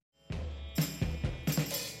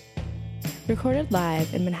Recorded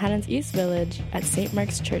live in Manhattan's East Village at St.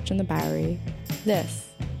 Mark's Church in the Bowery, this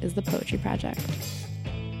is the Poetry Project.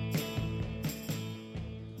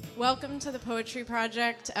 Welcome to the Poetry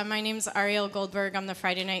Project. My name is Ariel Goldberg. I'm the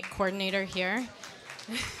Friday night coordinator here.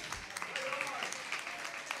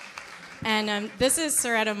 And this is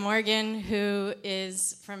Soretta Morgan, who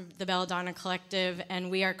is from the Belladonna Collective,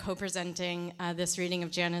 and we are co-presenting this reading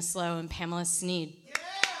of Janice Lowe and Pamela Sneed.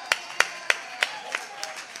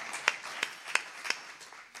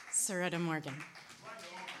 Soretta Morgan.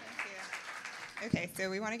 Thank you. Okay, so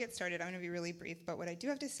we want to get started. I'm going to be really brief, but what I do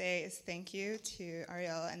have to say is thank you to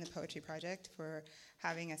Ariel and the Poetry Project for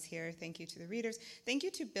having us here. Thank you to the readers. Thank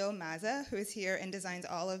you to Bill Mazza, who is here and designs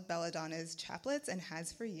all of Belladonna's chaplets and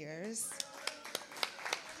has for years.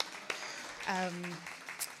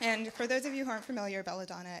 And for those of you who aren't familiar,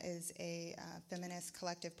 Belladonna is a feminist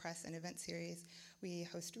collective press and event series. We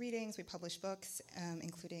host readings, we publish books,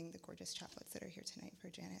 including the gorgeous chaplets that are here tonight for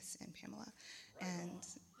Janice and Pamela.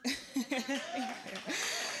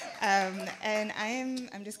 And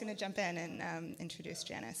I'm just going to jump in and introduce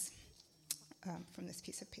Janice from this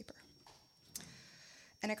piece of paper.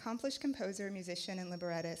 An accomplished composer, musician, and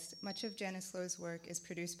librettist, much of Janice Lowe's work is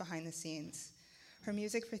produced behind the scenes. Her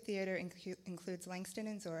music for theater includes Langston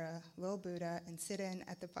and Zora, Lil Buddha, and Sit-In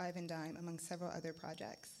at the Five and Dime, among several other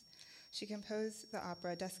projects. She composed the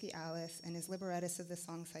opera Dusky Alice and is librettist of the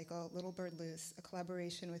song cycle Little Bird Loose, a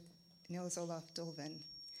collaboration with Nils Olof Dulvin.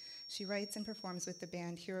 She writes and performs with the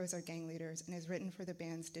band Heroes Are Gang Leaders and has written for the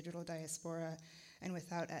band's Digital Diaspora and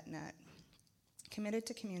Without Etnet. Committed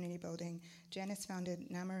to community building, Janice founded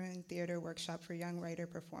Namaroon Theater Workshop for Young Writer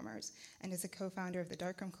Performers and is a co-founder of the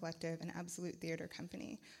Darkroom Collective, an Absolute Theater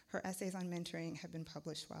company. Her essays on mentoring have been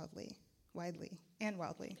published widely.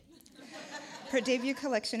 Her debut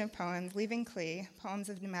collection of poems, Leaving Clee, Poems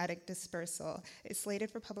of Nomadic Dispersal, is slated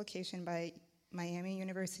for publication by Miami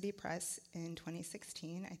University Press in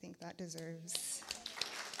 2016. I think that deserves...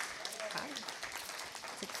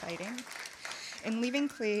 It's exciting. In Leaving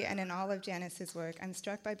Clee and in all of Janice's work, I'm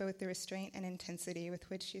struck by both the restraint and intensity with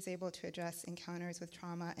which she's able to address encounters with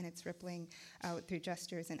trauma and its rippling out through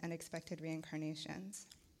gestures and unexpected reincarnations.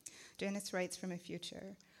 Janice writes from a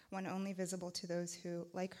future, one only visible to those who,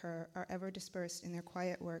 like her, are ever dispersed in their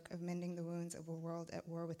quiet work of mending the wounds of a world at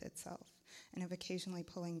war with itself, and of occasionally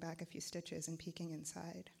pulling back a few stitches and peeking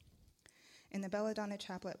inside. In the Belladonna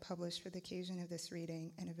chaplet published for the occasion of this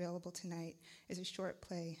reading and available tonight is a short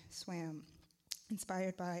play, SWAM,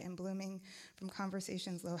 inspired by and blooming from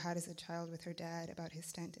conversations Lowe had as a child with her dad about his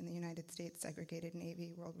stint in the United States segregated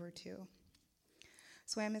Navy, World War II.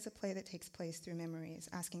 SWAM is a play that takes place through memories,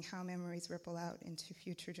 asking how memories ripple out into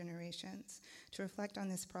future generations. To reflect on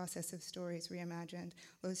this process of stories reimagined,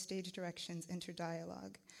 Lowe's stage directions enter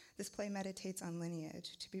dialogue. This play meditates on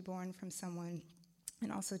lineage, to be born from someone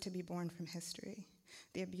and also to be born from history.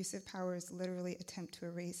 The abusive powers literally attempt to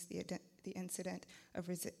erase the incident of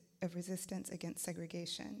resistance against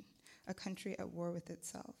segregation, a country at war with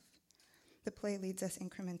itself. The play leads us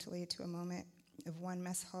incrementally to a moment of one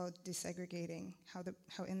mess hall desegregating,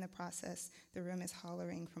 how in the process the room is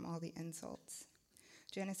hollering from all the insults.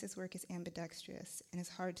 Janice's work is ambidextrous and is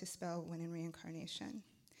hard to spell when in reincarnation.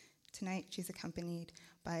 Tonight she's accompanied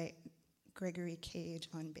by Gregory Cage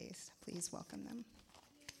on bass. Please welcome them.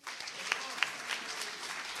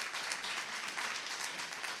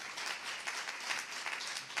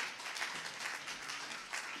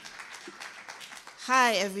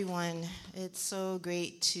 Hi, everyone. It's so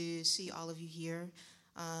great to see all of you here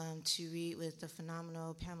to read with the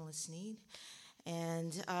phenomenal Pamela Sneed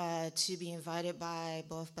and to be invited by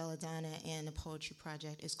both Belladonna and the Poetry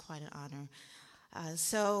Project is quite an honor.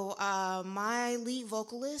 So my lead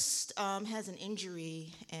vocalist has an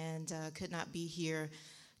injury and could not be here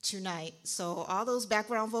tonight. So all those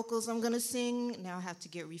background vocals I'm going to sing now have to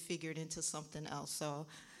get refigured into something else. So.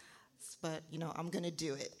 But, I'm going to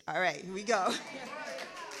do it. All right, here we go.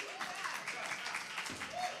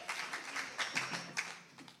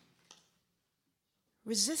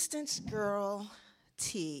 Resistance Girl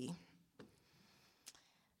Tea.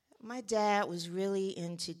 My dad was really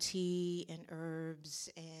into tea and herbs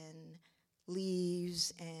and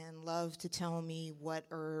leaves and loved to tell me what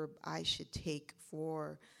herb I should take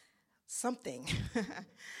for something.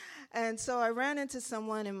 And so I ran into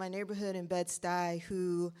someone in my neighborhood in Bed-Stuy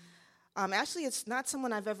who... actually, it's not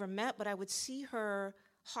someone I've ever met, but I would see her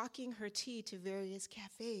hawking her tea to various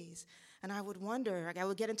cafes. And I would wonder, I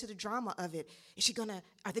would get into the drama of it.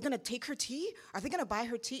 Are they gonna take her tea? Are they gonna buy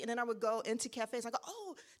her tea? And then I would go into cafes, I go,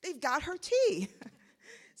 oh, they've got her tea.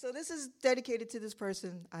 So this is dedicated to this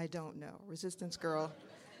person I don't know, Resistance Girl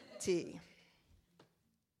Tea.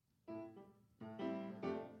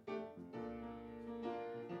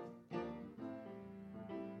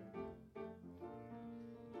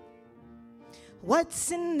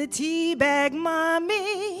 What's in the tea bag,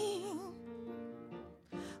 mommy?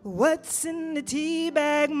 What's in the tea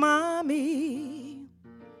bag, mommy?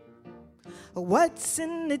 What's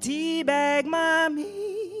in the tea bag,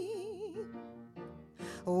 mommy?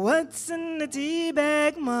 What's in the tea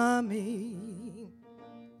bag, mommy?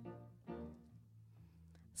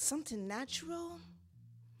 Something natural,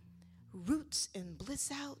 roots and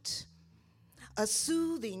bliss out, a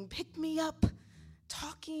soothing pick-me-up,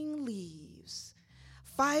 talking leaves,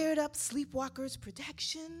 fired up sleepwalkers'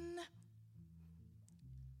 protection,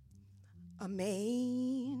 a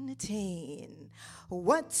maintain.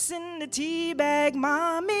 What's in the tea bag,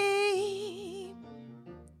 mommy?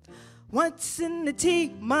 What's in the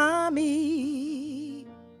tea, mommy?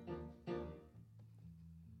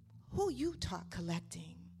 Who you taught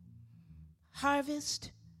collecting?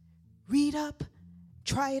 Harvest, read up,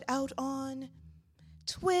 try it out on,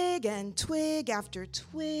 twig and twig after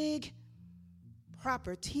twig,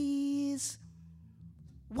 properties.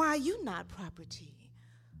 Why you not property?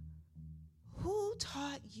 Who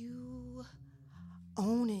taught you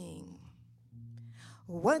owning?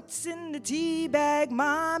 What's in the tea bag,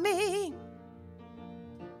 mommy?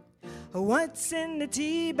 What's in the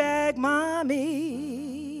tea bag,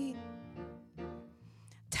 mommy?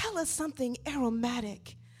 Tell us something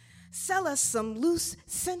aromatic. Sell us some loose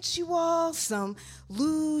sensual, some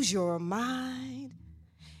lose your mind.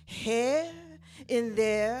 Hair in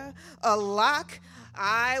there, a lock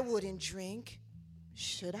I wouldn't drink.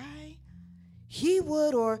 Should I? He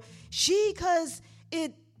would or she, 'cause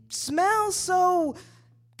it smells so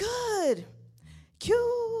good.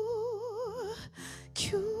 Cure,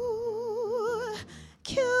 cure,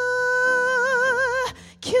 cure,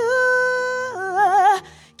 cure,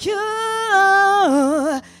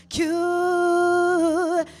 cure,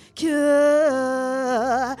 cure,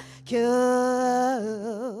 cure, cure.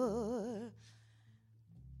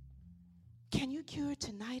 Can you cure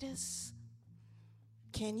tinnitus?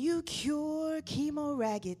 Can you cure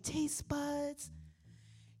chemo-ragged taste buds?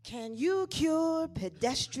 Can you cure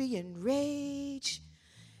pedestrian rage?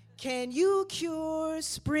 Can you cure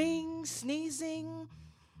spring sneezing?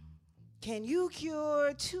 Can you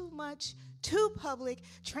cure too much, too public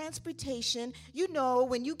transportation? You know,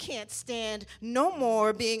 when you can't stand no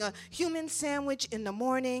more being a human sandwich in the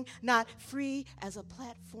morning, not free as a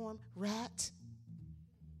platform rat.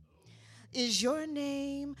 Is your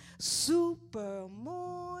name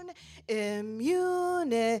Supermoon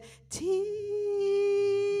Immunity?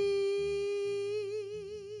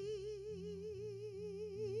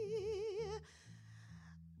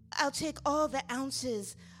 I'll take all the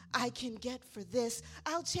ounces I can get for this.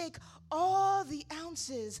 I'll take all the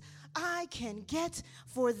ounces I can get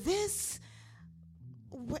for this.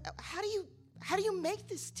 How do you make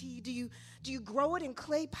this tea? Do you grow it in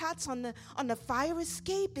clay pots on the fire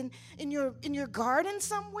escape in your garden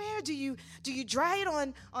somewhere? Do you dry it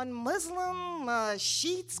on Muslim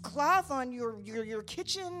sheets, cloth on your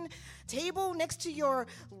kitchen table next to your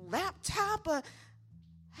laptop?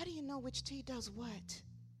 How do you know which tea does what?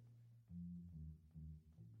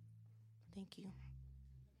 Thank you.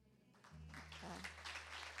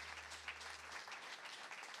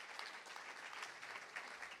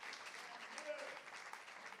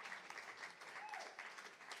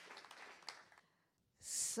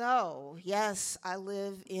 So, yes, I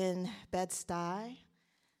live in Bed-Stuy,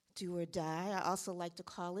 do or die. I also like to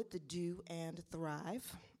call it the do and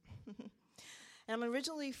thrive. And I'm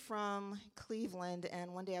originally from Cleveland,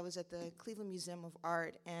 and one day I was at the Cleveland Museum of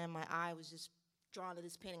Art, and my eye was just drawn to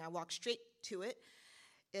this painting. I walked straight to it.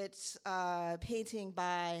 It's a painting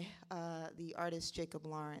by the artist Jacob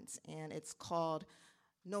Lawrence, and it's called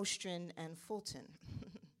Nostrand and Fulton.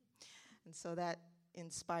 And so that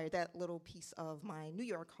inspired, that little piece of my New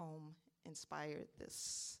York home inspired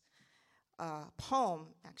this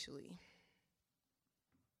poem, actually.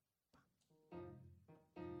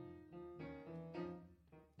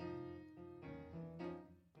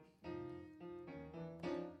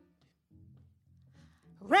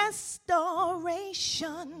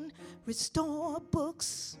 Restoration, restore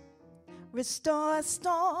books, restore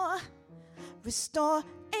store, restore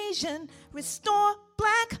Asian, restore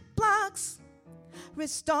black blocks,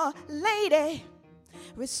 restore lady,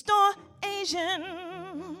 restore Asian,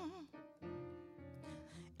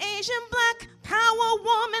 Asian black power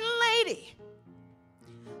woman lady,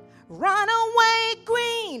 runaway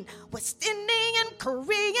green, West Indian,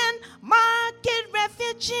 Korean, market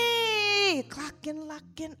refugee, clocking,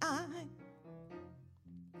 locking eye.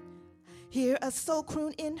 Hear a soul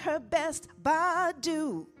croon in her best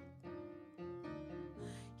Badu.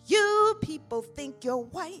 You people think you're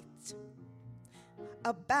white.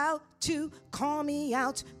 about to call me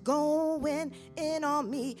out, going in on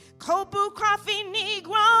me. Kopu coffee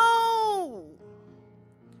Negro.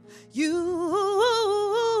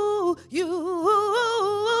 You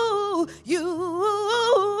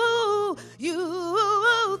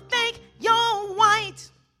think you're white.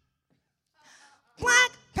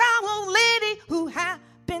 Black power lady who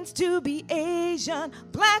happens to be Asian.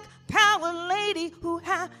 Black power lady who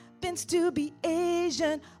happens to be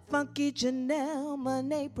Asian. Funky Janelle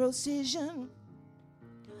Monáe precision.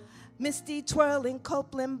 Misty twirling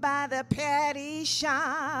Copeland by the patty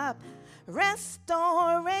shop.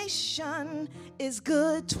 Restoration is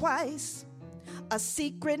good twice. A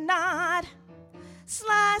secret nod.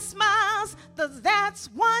 Sly smiles, that's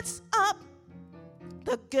what's up.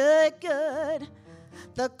 The good.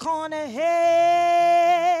 The corner,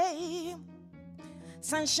 hey.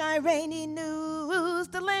 Sunshine, rainy news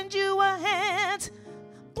to lend you a hand.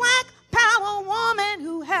 Black power woman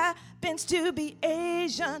who happens to be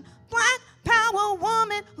Asian. Black power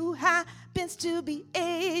woman who happens to be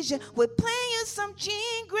Asian. We'll play you some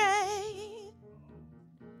Jean Grey.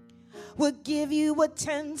 We'll give you a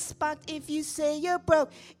 10 spot if you say you're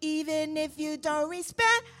broke, even if you don't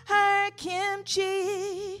respect her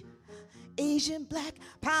kimchi. Asian black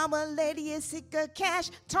power lady is sick of cash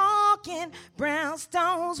talking,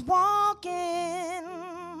 brownstones walking.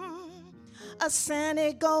 A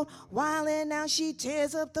Santa goat wildin' out, she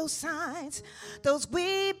tears up those signs, those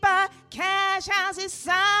we buy cash houses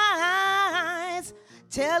signs.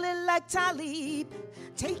 Tell it like Talib,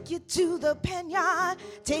 take you to the pen yard,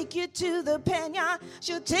 take you to the pen yard.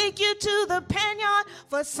 She'll take you to the pen yard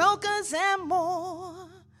for soakers and more.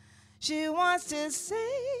 She wants to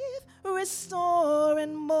save, restore,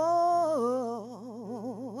 and more.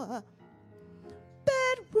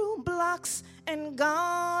 Bedroom blocks and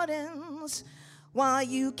gardens, while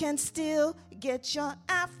you can still get your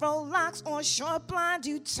afro locks on short blind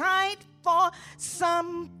you tight for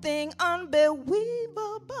something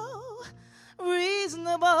unbelievable,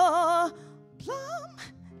 reasonable. Plum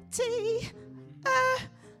tea,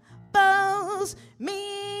 herbals,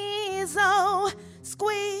 miso,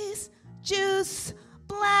 squeeze, juice,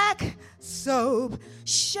 black soap,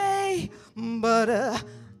 shea butter,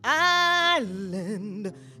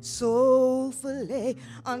 island soul fillet,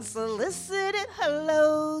 unsolicited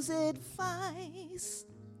hellos advice.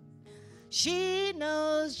 She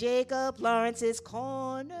knows Jacob Lawrence's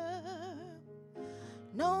corner.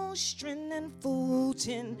 Nostrand and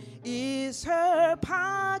Fulton is her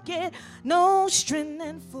pocket. Nostrand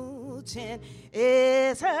and Fulton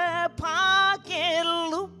is her pocket.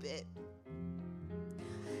 Loop it.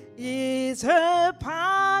 Is her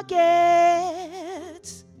pocket.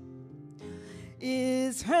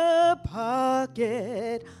 Is her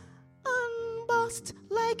pocket unbossed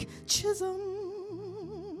like Chisholm?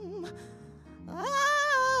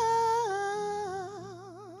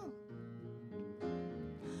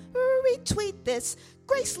 Retweet this.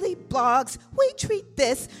 Grace Lee blogs, we treat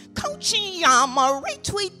this. Kochiyama,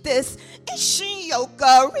 retweet this.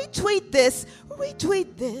 Ishioka, retweet this.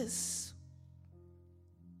 Retweet this.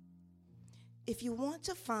 If you want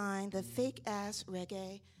to find the fake-ass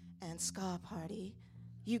reggae and ska party,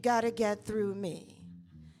 you gotta get through me.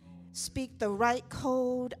 Speak the right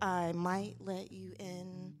code, I might let you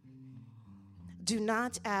in. Do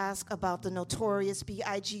not ask about the Notorious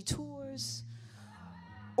B.I.G. tours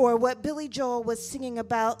or what Billy Joel was singing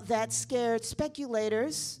about that scared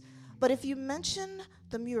speculators. But if you mention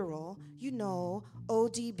the mural, you know,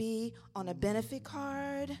 ODB on a benefit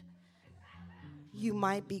card, you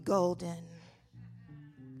might be golden.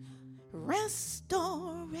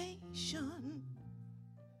 Restoration.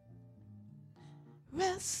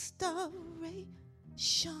 Restoration.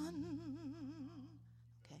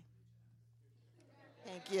 Okay.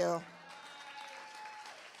 Thank you.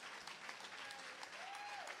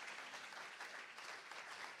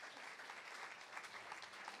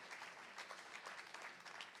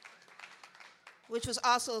 Which was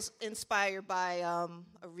also inspired by a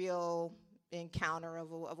real encounter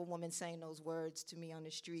of a woman saying those words to me on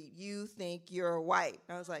the street. You think you're white.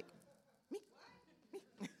 I was like, me?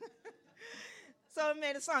 So I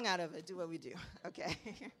made a song out of it. Do what we do. Okay.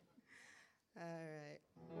 All right.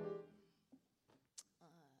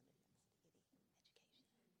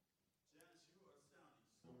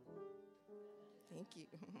 Thank you.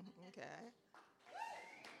 Okay.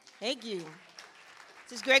 Thank you.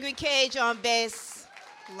 This is Gregory Cage on bass,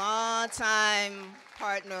 long-time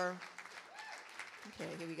partner. Okay,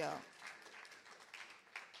 here we go.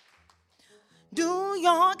 Do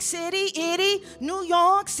York City, itty, New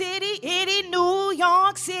York City, itty, New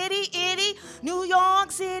York City, itty, New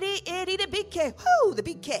York City, itty, the BK, woo, the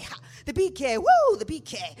BK, ha, the BK, woo, the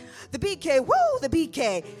BK, the BK, woo, the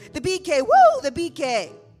BK, the BK, woo, the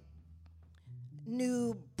BK.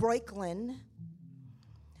 New Brooklyn,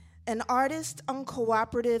 an artist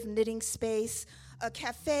uncooperative knitting space, a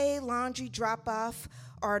cafe laundry drop-off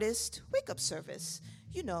artist wake-up service.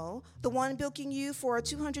 You know, the one bilking you for a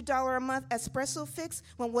 $200 a month espresso fix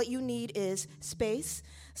when what you need is space,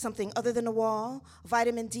 something other than a wall,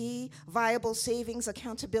 vitamin D, viable savings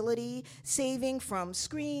accountability, saving from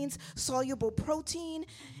screens, soluble protein,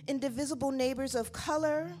 indivisible neighbors of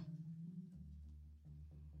color.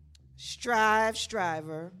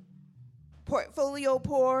 Striver. Portfolio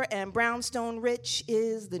poor and brownstone rich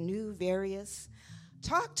is the new various.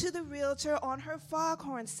 Talk to the realtor on her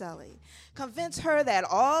foghorn selling. Convince her that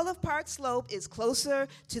all of Park Slope is closer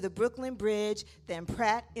to the Brooklyn Bridge than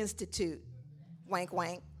Pratt Institute. Wank,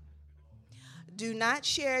 wank. Do not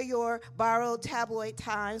share your borrowed tabloid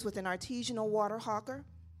times with an artisanal water hawker.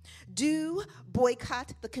 Do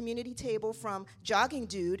boycott the community table from jogging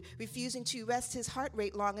dude refusing to rest his heart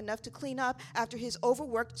rate long enough to clean up after his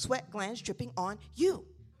overworked sweat glands dripping on you.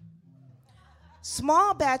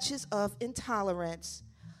 Small batches of intolerance.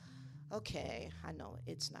 Okay, I know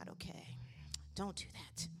it's not okay. Don't do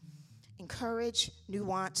that. Encourage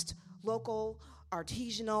nuanced, local,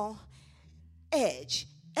 artisanal edge,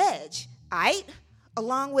 aight?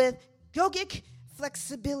 Along with yogic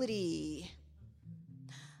flexibility.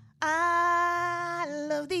 I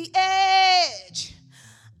love the edge.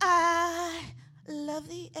 I love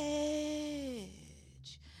the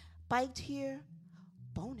edge. Biked here,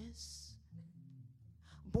 bonus.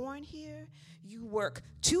 Born here, you work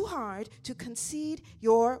too hard to seed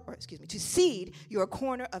your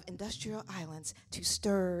corner of industrial islands to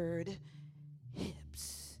stirred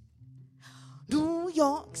hips. New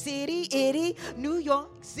York City, itty, New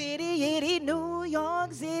York City, itty, New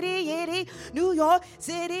York City, itty, New York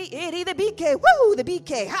City, itty, the BK, woo, the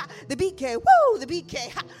BK, ha, the BK, woo, the BK,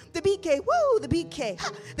 ha, the BK, woo, the BK,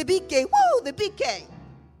 ha, the BK, woo, the BK.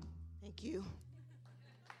 Thank you.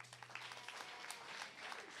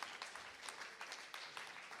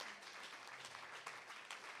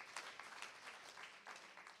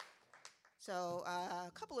 So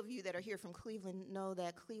a couple of you that are here from Cleveland know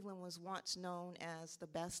that Cleveland was once known as the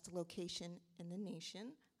best location in the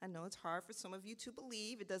nation. I know it's hard for some of you to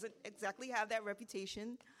believe. It doesn't exactly have that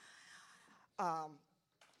reputation.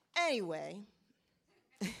 Anyway.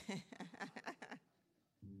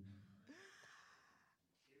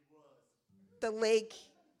 The lake,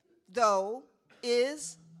 though,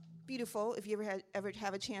 is beautiful if you ever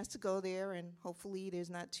have a chance to go there, and hopefully there's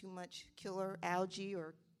not too much killer algae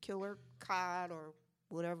or killer cod or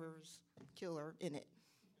whatever's killer in it.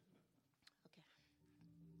 Okay.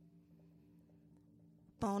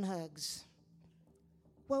 Bone hugs.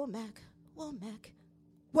 Whoa, Mac, whoa, Mac,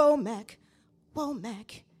 whoa, Mac, whoa,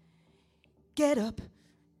 Mac. Get up,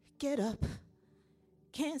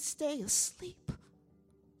 can't stay asleep.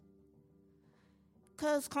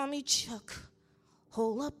 'Cause call me Chuck,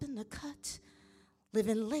 hole up in the cut,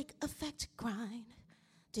 living lake effect grind,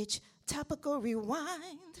 ditch topical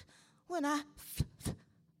rewind when I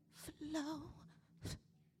flow.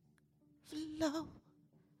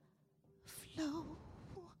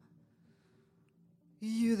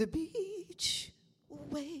 You the beach,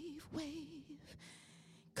 wave,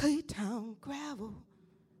 Claytown gravel,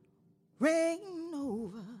 rain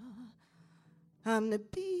over. I'm the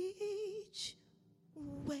beach,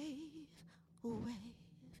 wave,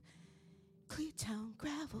 Claytown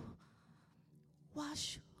gravel,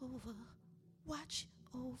 wash over, watch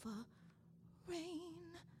over, rain,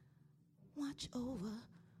 watch over,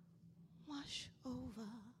 wash over.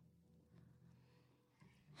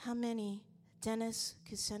 How many Dennis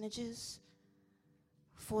Kuciniches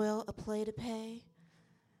foil a play to pay?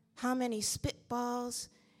 How many spitballs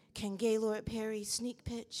can Gaylord Perry sneak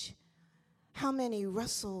pitch? How many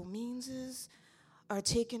Russell Meanses are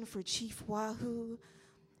taken for Chief Wahoo?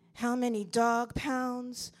 How many dog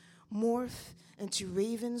pounds morph into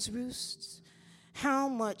ravens' roosts? How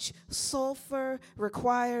much sulfur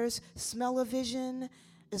requires smell-o-vision?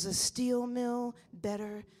 Is a steel mill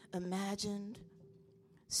better imagined?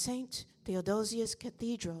 St. Theodosius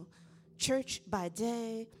Cathedral, church by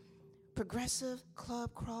day, progressive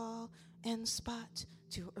club crawl, end spot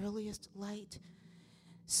to earliest light.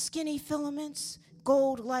 Skinny filaments,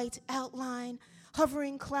 gold light outline,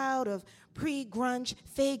 hovering cloud of pre-grunge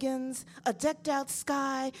Fagans, a decked out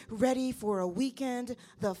sky ready for a weekend,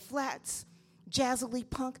 the flats, jazzily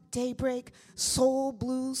punk, daybreak, soul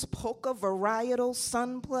blues, polka, varietal,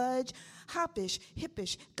 sun plunge, hoppish,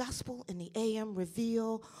 hippish, gospel in the AM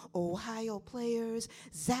reveal, Ohio players,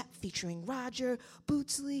 Zap featuring Roger,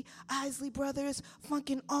 Bootsley, Isley Brothers,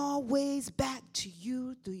 funkin' all ways back to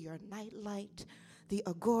you through your nightlight. The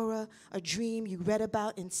Agora, a dream you read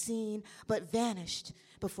about and seen, but vanished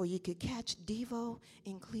before you could catch Devo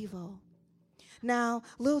in Clevo. Now,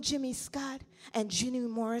 Lil Jimmy Scott and Jenny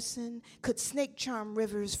Morrison could snake charm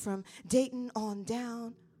rivers from Dayton on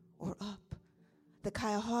down or up. The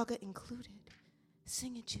Cuyahoga included.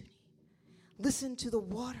 Sing it, Judy. Listen to the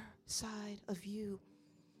water side of you.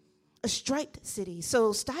 A striped city,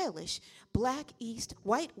 so stylish, black east,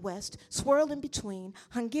 white west, swirl in between,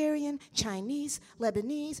 Hungarian, Chinese,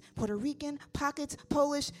 Lebanese, Puerto Rican, pockets,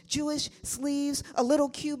 Polish, Jewish, sleeves, a little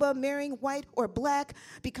Cuba, marrying white or black,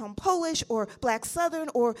 become Polish or black Southern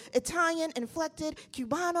or Italian, inflected,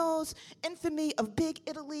 Cubanos, infamy of big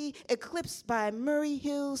Italy, eclipsed by Murray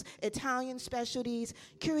Hills, Italian specialties,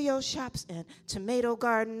 curio shops and tomato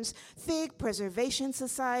gardens, fig preservation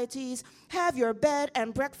societies, have your bed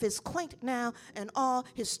and breakfast quaint now and all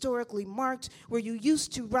historically marked, where you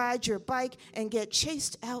used to ride your bike and get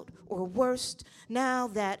chased out or worst, now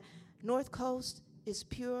that North Coast is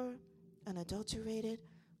pure, unadulterated,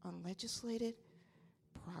 unlegislated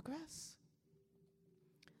progress?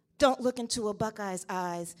 Don't look into a Buckeye's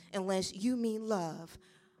eyes unless you mean love,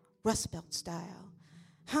 Rust Belt style.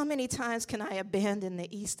 How many times can I abandon the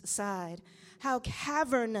East Side? How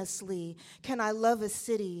cavernously can I love a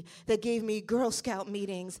city that gave me Girl Scout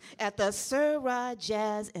meetings at the Sir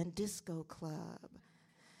Jazz and Disco Club?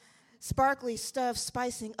 Sparkly stuff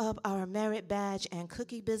spicing up our merit badge and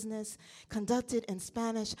cookie business, conducted in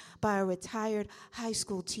Spanish by a retired high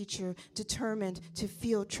school teacher determined to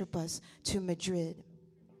field trip us to Madrid.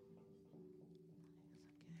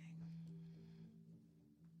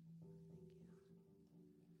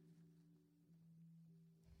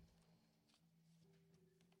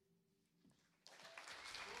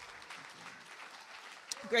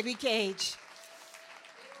 Gregory Cage.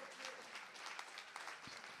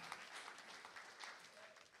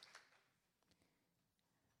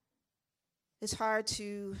 It's hard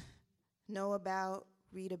to know about,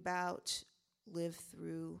 read about, live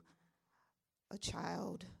through a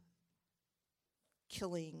child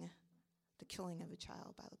the killing of a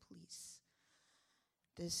child by the police.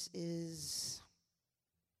 This is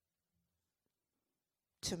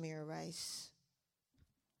Tamir Rice.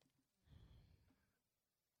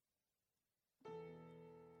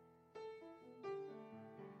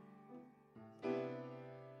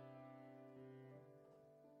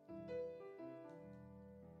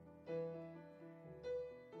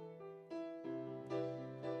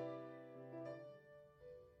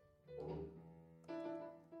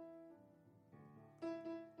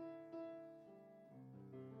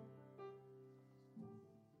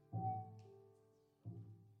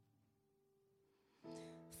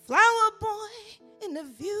 Flower boy in the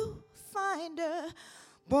viewfinder,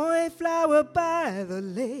 boy flower by the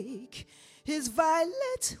lake, his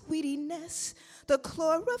violet weediness, the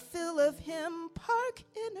chlorophyll of him, park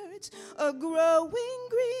innards, a growing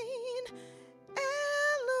green,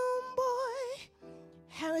 heirloom boy,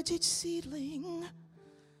 heritage seedling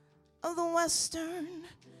of the Western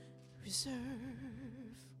Reserve.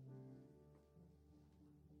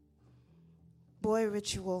 Boy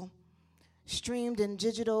ritual, streamed in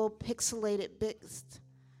digital pixelated bits,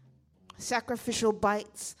 sacrificial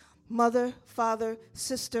bites, mother, father,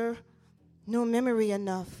 sister, no memory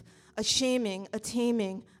enough, a shaming, a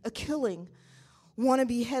taming, a killing,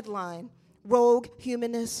 wannabe headline, rogue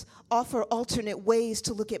humanists offer alternate ways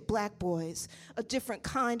to look at black boys, a different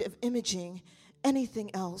kind of imaging,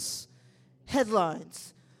 anything else.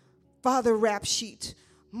 Headlines, father rap sheet,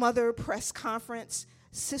 mother press conference,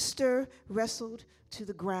 sister wrestled to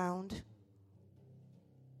the ground.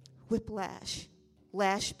 Whiplash,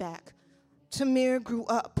 lashback. Tamir grew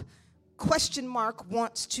up. Question mark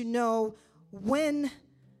wants to know when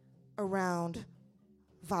around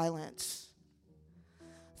violence.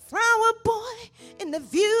 Flower boy in the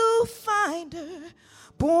viewfinder,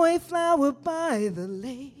 boy flower by the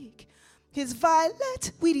lake, his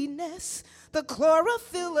violet weediness, the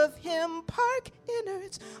chlorophyll of him, park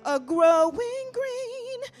innards, a growing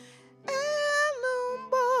green, heirloom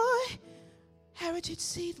boy, heritage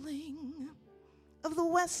seedling of the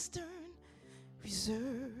Western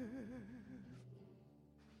Reserve.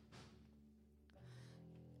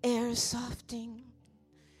 Air softening,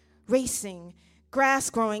 racing, grass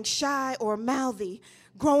growing shy or mouthy,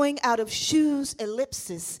 growing out of shoes,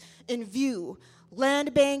 ellipsis in view,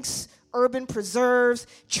 land banks, urban preserves,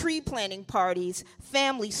 tree planting parties,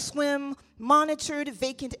 family swim, monitored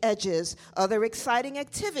vacant edges, other exciting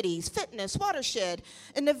activities, fitness, watershed,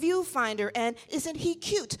 in the viewfinder, and isn't he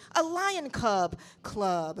cute, a lion cub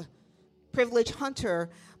club, privileged hunter,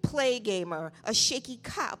 play gamer, a shaky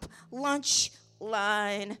cop, lunch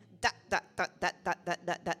line, ...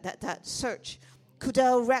 search.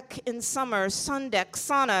 Kudel Rec in summer, sun deck,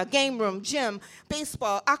 sauna, game room, gym,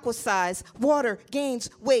 baseball, aquasize, water, gains,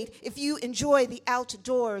 weight. If you enjoy the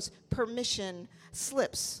outdoors, permission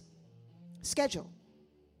slips, schedule.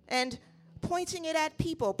 And pointing it at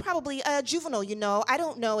people, probably a juvenile, you know. I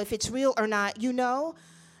don't know if it's real or not, you know.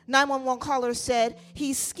 911 caller said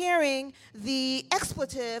he's scaring the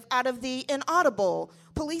expletive out of the inaudible.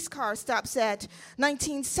 Police car stops at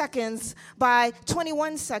 19 seconds. By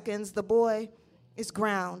 21 seconds, the boy is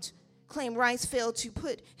ground. Claim Rice failed to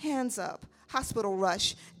put hands up. Hospital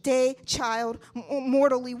rush. Day, child,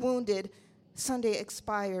 mortally wounded. Sunday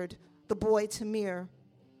expired. The boy Tamir.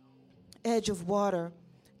 Edge of water.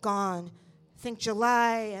 Gone. Think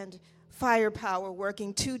July and firepower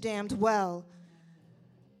working too damned well.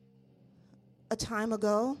 A time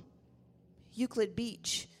ago, Euclid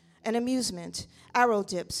Beach. An amusement. Arrow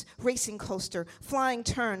dips. Racing coaster. Flying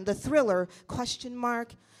turn. The thriller. Question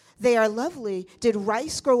mark. They are lovely. Did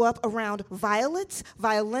Rice grow up around violets,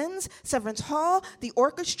 violins, Severance Hall, the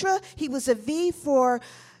orchestra? He was a V for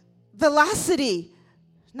velocity,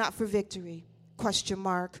 not for victory, question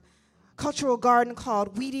mark. Cultural garden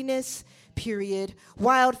called Weediness, period.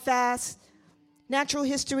 Wild Fast. Natural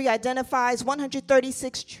history identifies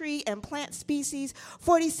 136 tree and plant species,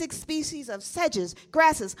 46 species of sedges,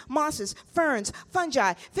 grasses, mosses, ferns,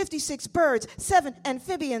 fungi, 56 birds, 7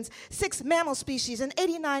 amphibians, 6 mammal species, and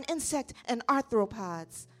 89 insect and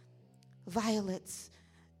arthropods. Violets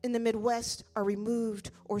in the Midwest are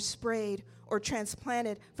removed or sprayed or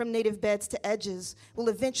transplanted from native beds to edges, will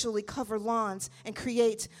eventually cover lawns and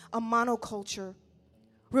create a monoculture.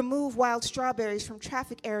 Remove wild strawberries from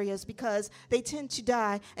traffic areas because they tend to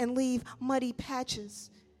die and leave muddy patches.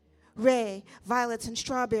 Ray, violets, and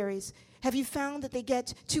strawberries. Have you found that they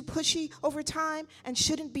get too pushy over time and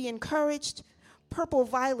shouldn't be encouraged? Purple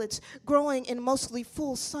violets growing in mostly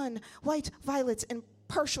full sun, white violets in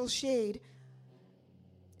partial shade.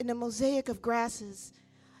 In a mosaic of grasses,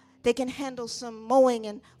 they can handle some mowing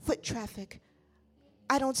and foot traffic.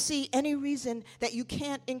 I don't see any reason that you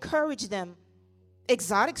can't encourage them.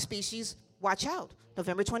 Exotic species, watch out.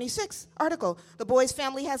 November 26th, article. The boy's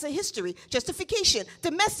family has a history. Justification,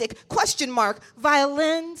 domestic, question mark,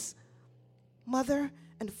 violins. Mother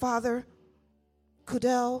and father,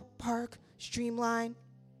 Kudel, Park, Streamline.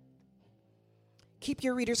 Keep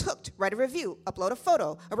your readers hooked. Write a review. Upload a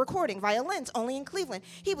photo, a recording. Violins only in Cleveland.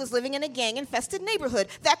 He was living in a gang-infested neighborhood.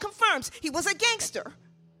 That confirms he was a gangster.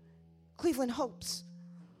 Cleveland hopes.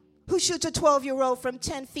 Who shoots a 12-year-old from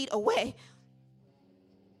 10 feet away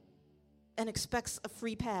and expects a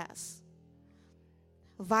free pass?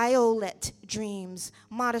 Violet dreams,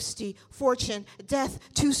 modesty, fortune, death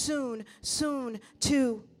too soon, soon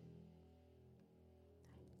too.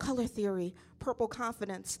 Color theory, purple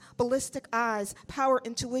confidence, ballistic eyes, power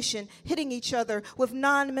intuition, hitting each other with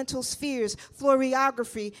non-mental spheres,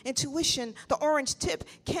 fluorography, intuition, the orange tip,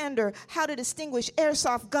 candor, how to distinguish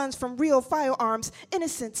airsoft guns from real firearms,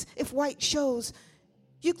 innocence if white shows.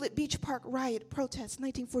 Euclid Beach Park riot protests,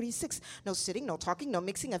 1946. No sitting, no talking, no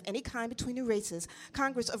mixing of any kind between the races.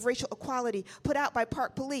 Congress of Racial Equality put out by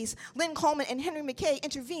Park Police. Lynn Coleman and Henry McKay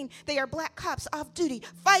intervened. They are black cops off duty.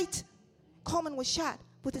 Fight! Coleman was shot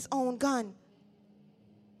with his own gun.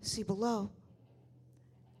 See below.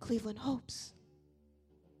 Cleveland hopes.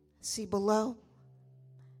 See below.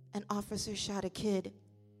 An officer shot a kid.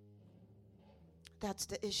 That's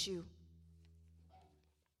the issue.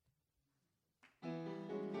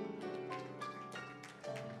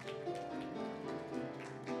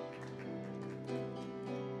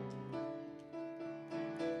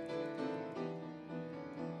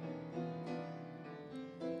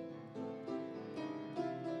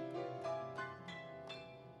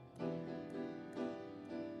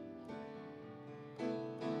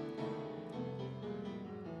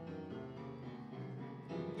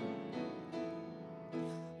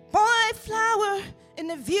 Flower in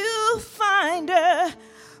the viewfinder,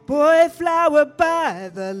 boy flower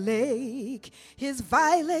by the lake, his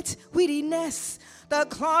violet weediness, the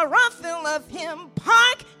chlorophyll of him,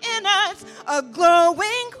 park innards, a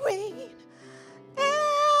glowing green,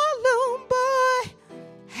 heirloom boy,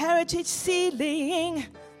 heritage seedling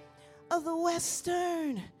of the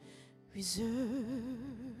Western Reserve,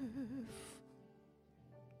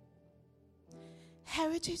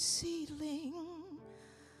 heritage seedling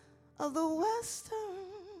of the Western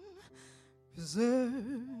Reserve.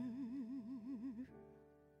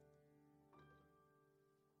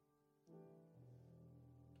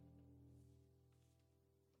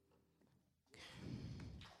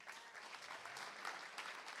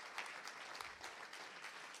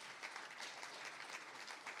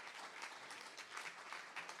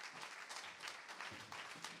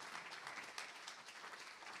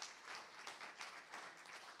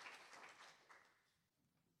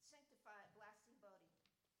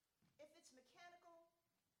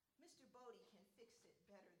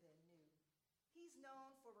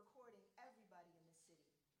 Known for recording everybody in the city.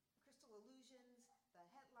 Crystal illusions, the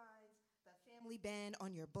headlines, the family band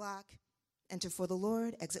on your block. Enter for the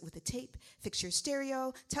Lord, exit with a tape, fix your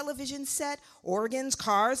stereo, television set, organs,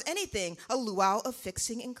 cars, anything. A luau of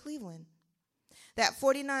fixing in Cleveland. That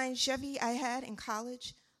 49 Chevy I had in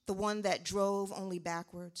college, the one that drove only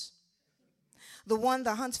backwards. The one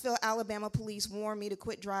the Huntsville, Alabama police warned me to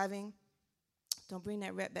quit driving. Don't bring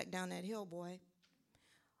that rat back down that hill, boy.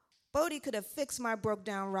 Bodie could have fixed my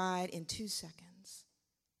broke-down ride in 2 seconds.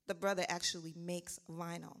 The brother actually makes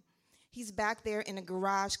vinyl. He's back there in the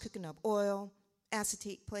garage cooking up oil,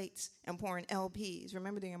 acetate plates, and pouring LPs.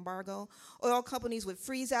 Remember the embargo? Oil companies would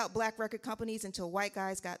freeze out black record companies until white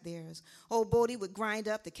guys got theirs. Old Bodie would grind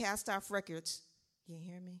up the cast-off records. You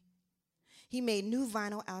hear me? He made new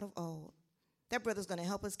vinyl out of old. That brother's going to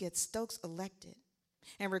help us get Stokes elected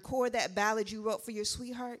and record that ballad you wrote for your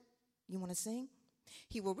sweetheart. You want to sing?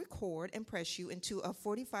 He will record and press you into a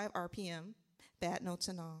 45 RPM, bad notes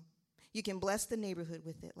and all. You can bless the neighborhood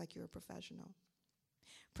with it like you're a professional.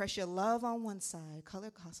 Press your love on one side.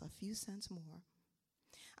 Color costs a few cents more.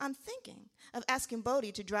 I'm thinking of asking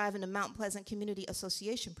Bodie to drive in the Mount Pleasant Community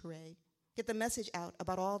Association parade. Get the message out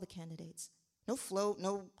about all the candidates. No float,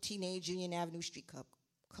 no Teenage Union Avenue Street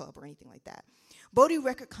Club or anything like that. Bodie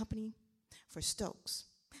Record Company for Stokes.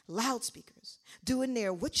 Loudspeakers, doing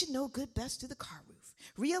their what you know good best to the car roof.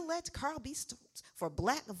 Re-elect Carl B. Stokes for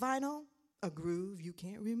black vinyl, a groove you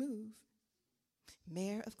can't remove.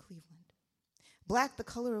 Mayor of Cleveland. Black the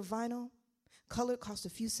color of vinyl, color cost a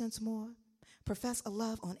few cents more. Profess a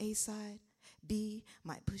love on A side, B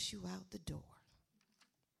might push you out the door.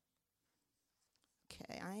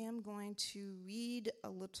 Okay, I am going to read a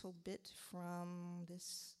little bit from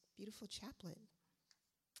this beautiful chaplet.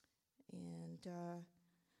 And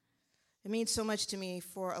it means so much to me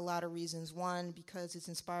for a lot of reasons. One, because it's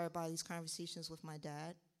inspired by these conversations with my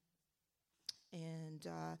dad. And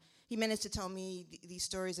he managed to tell me these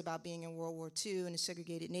stories about being in World War II in the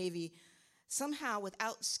segregated Navy, somehow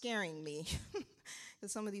without scaring me.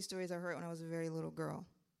 Because some of these stories I heard when I was a very little girl.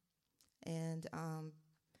 And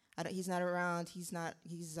he's not around, he's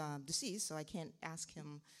deceased, so I can't ask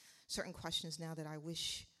him certain questions now that I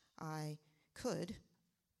wish I could.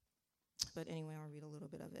 But anyway, I'll read a little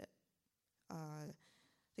bit of it.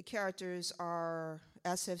 The characters are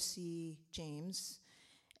SFC James,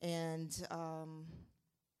 and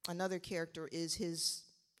another character is his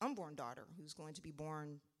unborn daughter, who's going to be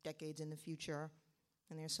born decades in the future,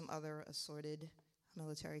 and there's some other assorted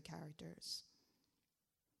military characters.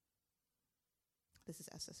 This is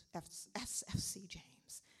SFC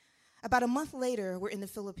James. About a month later, we're in the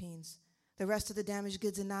Philippines. The rest of the damaged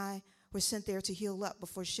goods and I were sent there to heal up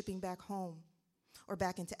before shipping back home or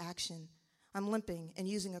back into action. I'm limping and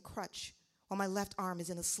using a crutch while my left arm is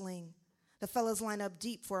in a sling. The fellas line up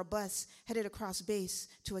deep for a bus headed across base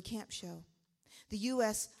to a camp show. The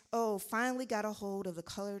USO finally got a hold of the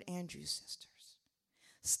colored Andrews sisters.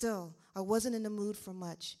 Still, I wasn't in the mood for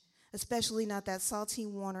much, especially not that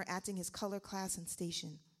Saltine Warner acting his color class and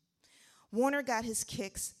station. Warner got his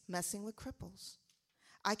kicks messing with cripples.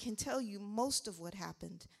 I can tell you most of what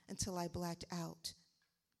happened until I blacked out.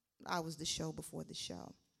 I was the show before the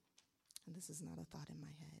show. And this is not a thought in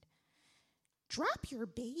my head. Drop your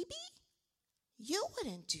baby? You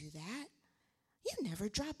wouldn't do that. You never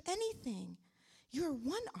drop anything. Your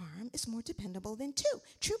one arm is more dependable than two.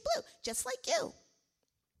 True blue, just like you.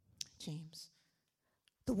 James,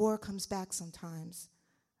 the war comes back sometimes.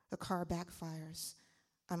 The car backfires.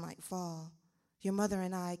 I might fall. Your mother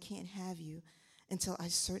and I can't have you until I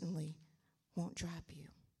certainly won't drop you.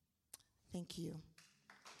 Thank you.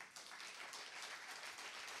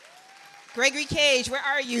 Gregory Cage, where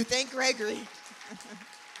are you? Thank Gregory.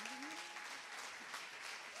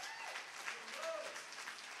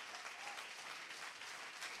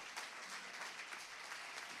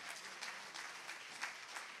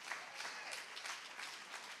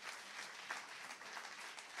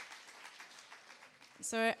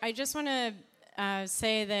 So I just want to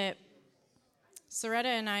say that Soretta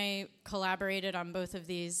and I collaborated on both of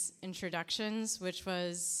these introductions, which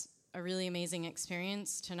was a really amazing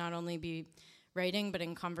experience to not only be writing, but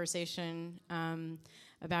in conversation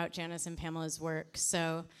about Janice and Pamela's work.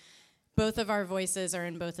 So both of our voices are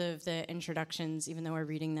in both of the introductions, even though we're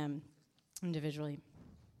reading them individually.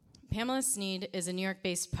 Pamela Sneed is a New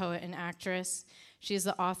York-based poet and actress. She is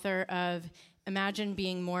the author of Imagine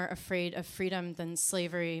Being More Afraid of Freedom Than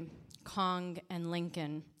Slavery, Kong, and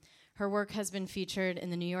Lincoln. Her work has been featured in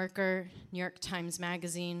The New Yorker, New York Times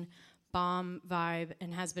Magazine, Bomb, Vibe,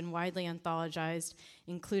 and has been widely anthologized,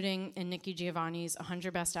 including in Nikki Giovanni's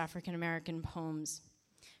 100 Best African American Poems.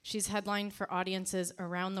 She's headlined for audiences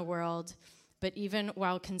around the world, but even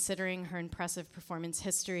while considering her impressive performance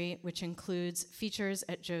history, which includes features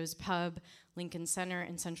at Joe's Pub, Lincoln Center,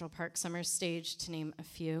 and Central Park Summer Stage, to name a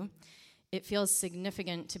few, it feels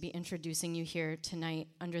significant to be introducing you here tonight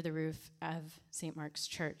under the roof of St. Mark's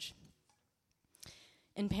Church.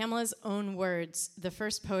 In Pamela's own words, the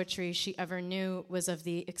first poetry she ever knew was of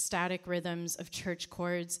the ecstatic rhythms of church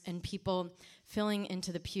chords and people filling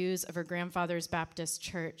into the pews of her grandfather's Baptist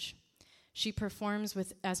church. She performs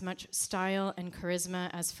with as much style and charisma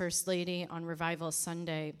as First Lady on Revival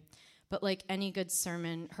Sunday, but like any good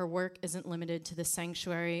sermon, her work isn't limited to the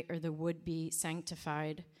sanctuary or the would-be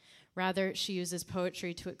sanctified. Rather, she uses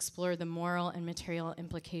poetry to explore the moral and material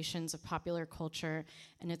implications of popular culture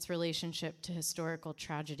and its relationship to historical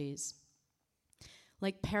tragedies.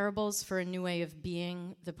 Like parables for a new way of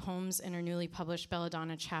being, the poems in her newly published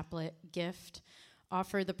Belladonna chaplet, Gift,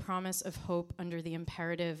 offer the promise of hope under the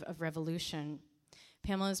imperative of revolution.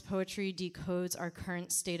 Pamela's poetry decodes our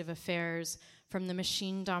current state of affairs, from the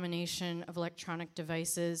machine domination of electronic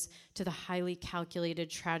devices to the highly calculated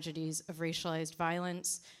tragedies of racialized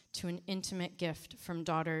violence, to an intimate gift from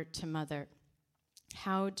daughter to mother.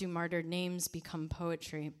 How do martyred names become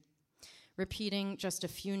poetry? Repeating just a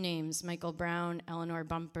few names, Michael Brown, Eleanor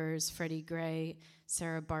Bumpurs, Freddie Gray,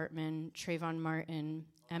 Sarah Bartman, Trayvon Martin,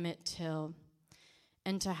 Emmett Till,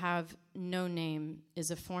 and to have no name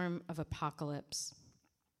is a form of apocalypse.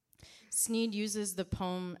 Sneed uses the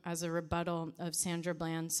poem as a rebuttal of Sandra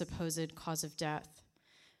Bland's supposed cause of death.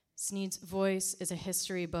 Sneed's voice is a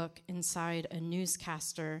history book inside a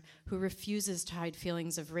newscaster who refuses to hide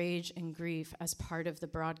feelings of rage and grief as part of the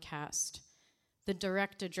broadcast. The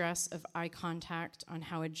direct address of eye contact on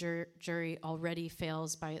how a jury already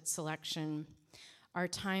fails by its selection are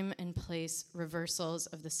time and place reversals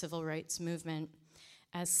of the civil rights movement.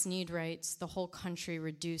 As Sneed writes, the whole country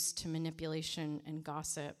reduced to manipulation and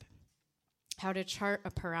gossip. How to chart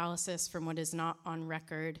a paralysis from what is not on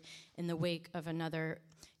record in the wake of another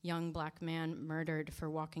young black man murdered for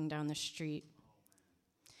walking down the street.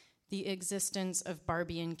 The existence of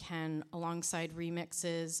Barbie and Ken alongside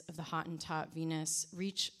remixes of the Hottentot Venus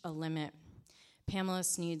reach a limit. Pamela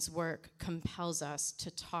Sneed's work compels us to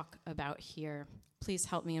talk about here. Please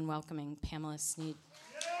help me in welcoming Pamela Sneed.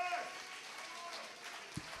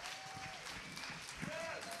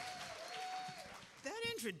 That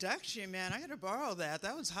introduction, man, I gotta borrow that.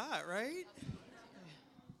 That was hot, right?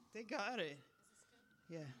 They got it.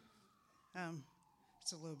 Yeah.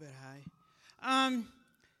 It's a little bit high.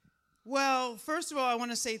 Well, first of all, I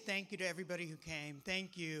want to say thank you to everybody who came.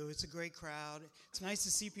 Thank you. It's a great crowd. It's nice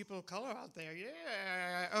to see people of color out there.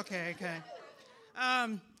 Yeah. Okay.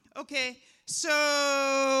 Okay.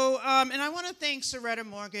 So, and I want to thank Soretta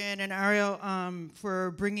Morgan and Ariel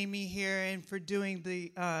for bringing me here and for doing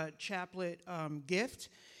the chaplet gift.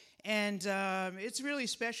 And it's really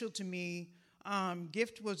special to me.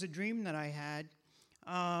 Gift was a dream that I had.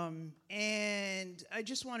 And I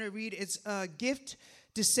just want to read, it's Gift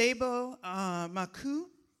Disabo Maku,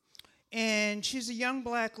 and she's a young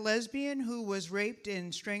black lesbian who was raped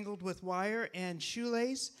and strangled with wire and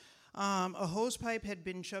shoelace. A hosepipe had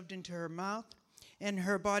been shoved into her mouth, and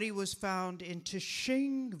her body was found in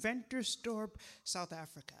Tshing, Ventersdorp, South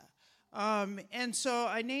Africa. And so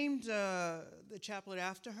I named the chaplet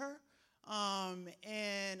after her,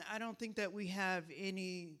 and I don't think that we have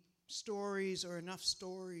any stories or enough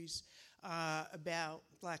stories about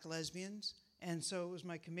black lesbians, and so it was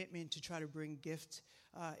my commitment to try to bring Gift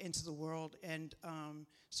into the world, and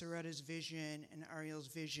Soretta's vision and Ariel's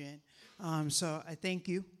vision. So I thank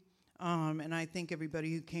you, and I thank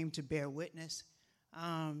everybody who came to bear witness.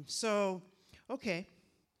 Okay,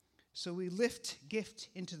 so we lift Gift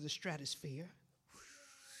into the stratosphere.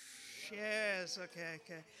 Yes, okay.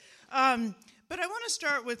 But I want to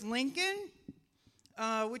start with Lincoln,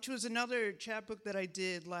 which was another chapbook that I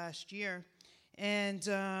did last year. And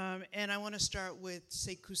I want to start with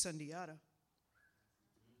Sekou Sundiata.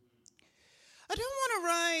 I don't want to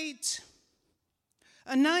write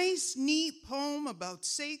a nice, neat poem about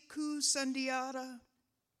Sekou Sundiata.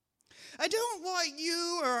 I don't want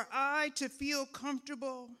you or I to feel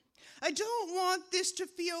comfortable. I don't want this to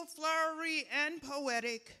feel flowery and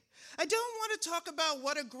poetic. I don't want to talk about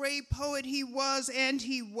what a great poet he was, and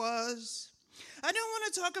he was. I don't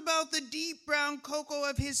want to talk about the deep brown cocoa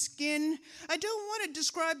of his skin. I don't want to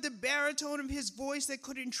describe the baritone of his voice that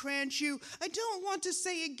could entrance you. I don't want to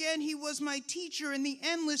say again he was my teacher and the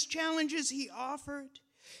endless challenges he offered.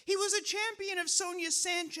 He was a champion of Sonia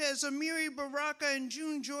Sanchez, Amiri Baraka, and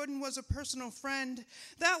June Jordan was a personal friend.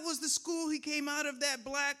 That was the school he came out of. That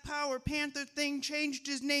Black Power Panther thing changed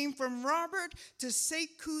his name from Robert to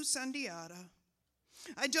Sekou Sandiata.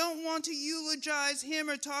 I don't want to eulogize him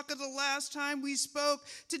or talk of the last time we spoke.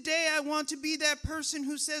 Today I want to be that person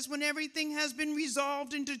who says when everything has been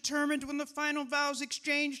resolved and determined, when the final vows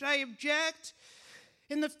exchanged, I object.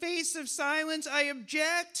 In the face of silence, I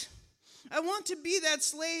object. I want to be that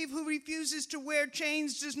slave who refuses to wear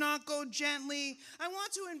chains, does not go gently. I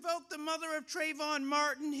want to invoke the mother of Trayvon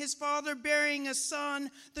Martin, his father burying a son,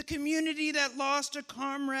 the community that lost a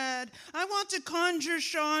comrade. I want to conjure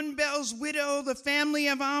Sean Bell's widow, the family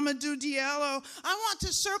of Amadou Diallo. I want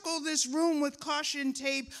to circle this room with caution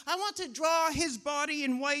tape. I want to draw his body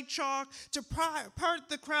in white chalk, to part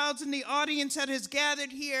the crowds in the audience that has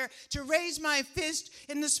gathered here, to raise my fist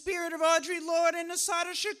in the spirit of Audre Lorde and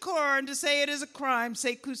Assata Shakur, and to say it is a crime.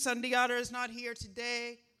 Sekou Sandiata is not here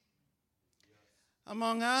today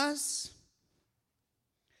among us.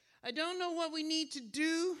 I don't know what we need to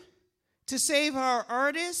do to save our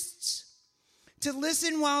artists, to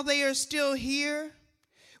listen while they are still here,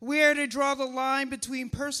 where to draw the line between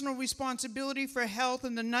personal responsibility for health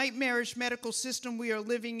and the nightmarish medical system we are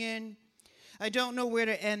living in. I don't know where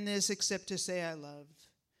to end this except to say I love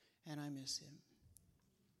and I miss him.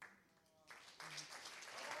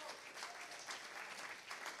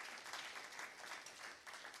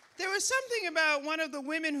 There was something about one of the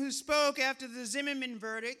women who spoke after the Zimmerman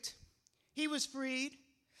verdict. He was freed.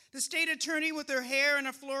 The state attorney with her hair in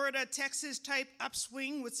a Florida, Texas-type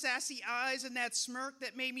upswing with sassy eyes and that smirk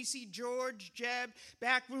that made me see George, Jeb,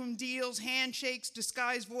 backroom deals, handshakes,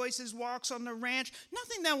 disguised voices, walks on the ranch.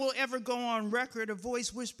 Nothing that will ever go on record, a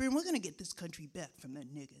voice whispering, we're going to get this country back from the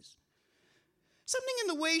niggas. Something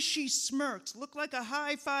in the way she smirked looked like a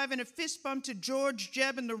high five and a fist bump to George,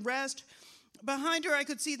 Jeb, and the rest. Behind her, I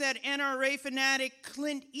could see that NRA fanatic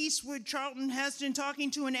Clint Eastwood, Charlton Heston,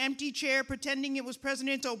 talking to an empty chair, pretending it was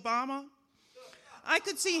President Obama. I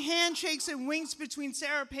could see handshakes and winks between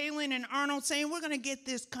Sarah Palin and Arnold saying, we're going to get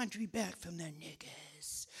this country back from the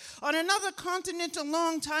niggas. On another continent a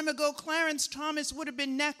long time ago, Clarence Thomas would have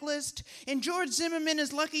been necklaced, and George Zimmerman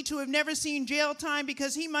is lucky to have never seen jail time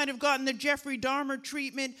because he might have gotten the Jeffrey Dahmer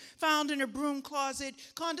treatment found in a broom closet.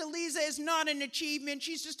 Condoleezza is not an achievement.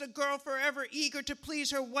 She's just a girl forever eager to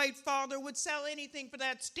please her white father, would sell anything for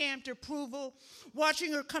that stamped approval.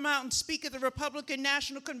 Watching her come out and speak at the Republican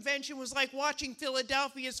National Convention was like watching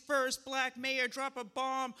Philadelphia's first black mayor drop a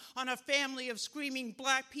bomb on a family of screaming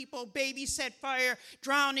black people, baby set fire,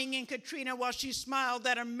 drowning in Katrina while she smiled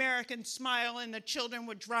that American smile and the children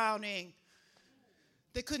were drowning.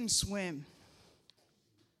 They couldn't swim.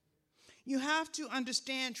 You have to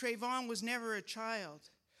understand Trayvon was never a child.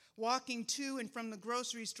 Walking to and from the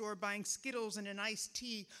grocery store buying Skittles and an iced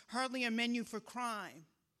tea, hardly a menu for crime.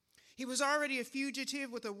 He was already a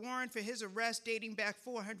fugitive with a warrant for his arrest dating back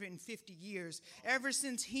 450 years. Ever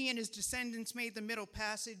since he and his descendants made the Middle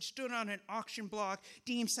Passage, stood on an auction block,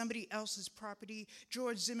 deemed somebody else's property,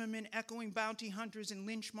 George Zimmerman echoing bounty hunters and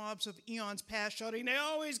lynch mobs of eons past, shouting, they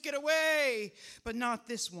always get away, but not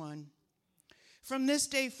this one. From this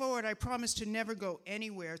day forward, I promise to never go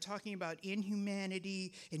anywhere talking about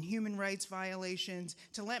inhumanity and human rights violations,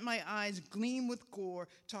 to let my eyes gleam with gore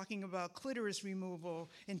talking about clitoris removal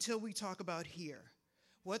until we talk about here.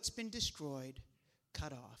 What's been destroyed,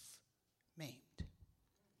 cut off, maimed.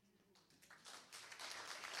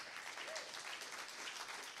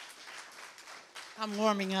 I'm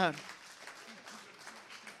warming up.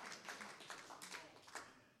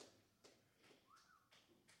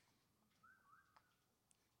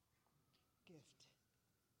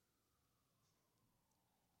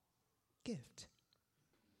 Gift.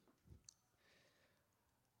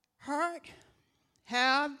 Heart,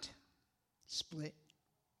 halved, split.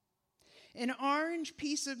 An orange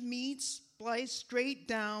piece of meat spliced straight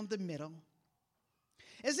down the middle.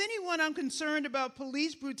 As anyone, I'm concerned about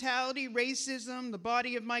police brutality, racism, the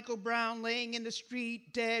body of Michael Brown laying in the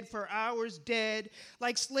street, dead for hours, dead,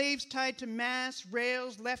 like slaves tied to masts,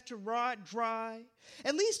 rails, left to rot dry.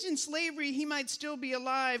 At least in slavery, he might still be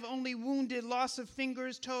alive, only wounded, loss of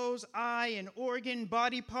fingers, toes, eye, and organ,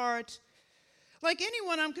 body part. Like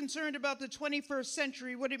anyone, I'm concerned about the 21st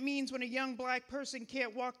century, what it means when a young black person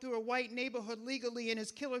can't walk through a white neighborhood legally and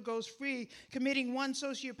his killer goes free, committing one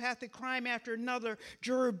sociopathic crime after another,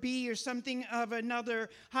 juror B or something of another,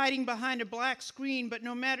 hiding behind a black screen, but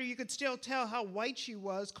no matter, you could still tell how white she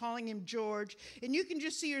was, calling him George, and you can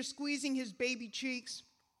just see her squeezing his baby cheeks.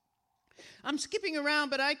 I'm skipping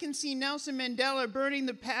around, but I can see Nelson Mandela burning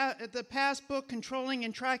the passbook, controlling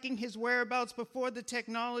and tracking his whereabouts before the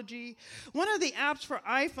technology. One of the apps for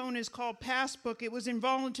iPhone is called Passbook. It was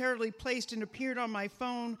involuntarily placed and appeared on my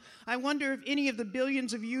phone. I wonder if any of the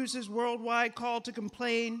billions of users worldwide called to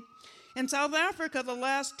complain. In South Africa, the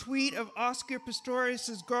last tweet of Oscar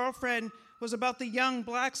Pistorius' girlfriend was about the young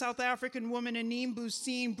black South African woman Anim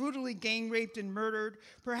Bousine, brutally gang raped and murdered.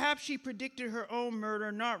 Perhaps she predicted her own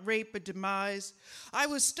murder, not rape but demise. I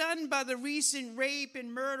was stunned by the recent rape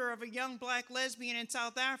and murder of a young black lesbian in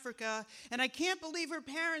South Africa, and I can't believe her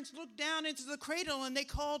parents looked down into the cradle and they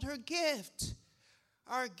called her gift.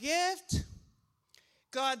 Our gift,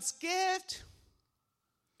 God's gift,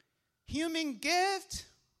 human gift,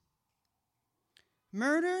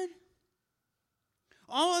 murdered.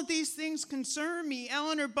 All of these things concern me.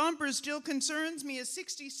 Eleanor Bumper still concerns me, a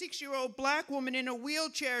 66-year-old black woman in a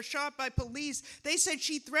wheelchair shot by police. They said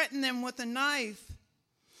she threatened them with a knife.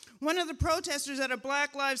 One of the protesters at a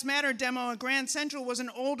Black Lives Matter demo at Grand Central was an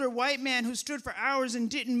older white man who stood for hours and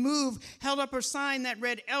didn't move, held up a sign that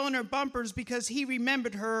read Eleanor Bumpers because he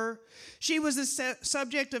remembered her. She was the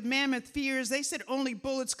subject of mammoth fears. They said only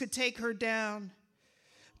bullets could take her down.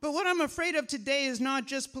 But what I'm afraid of today is not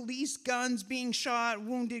just police guns being shot,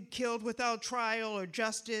 wounded, killed without trial or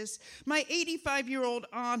justice. My 85-year-old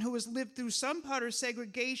aunt, who has lived through some part of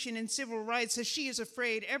segregation and civil rights, says she is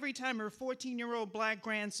afraid every time her 14-year-old black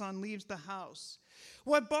grandson leaves the house.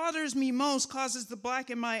 What bothers me most, causes the black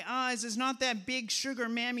in my eyes, is not that big sugar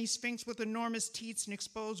mammy sphinx with enormous teats and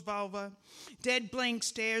exposed vulva, dead blank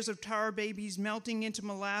stares of tar babies melting into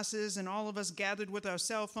molasses, and all of us gathered with our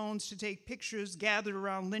cell phones to take pictures, gathered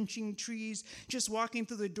around lynching trees, just walking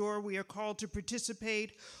through the door we are called to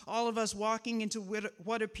participate, all of us walking into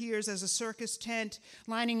what appears as a circus tent,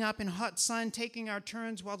 lining up in hot sun, taking our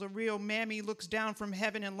turns while the real mammy looks down from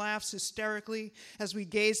heaven and laughs hysterically as we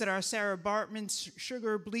gaze at our Sarah Bartman's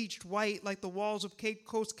sugar bleached white like the walls of Cape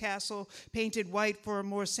Coast Castle, painted white for a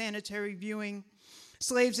more sanitary viewing.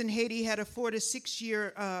 Slaves in Haiti had a 4 to 6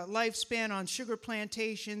 year lifespan on sugar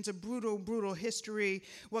plantations, a brutal, brutal history.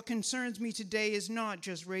 What concerns me today is not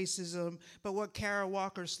just racism, but what Kara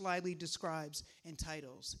Walker slyly describes and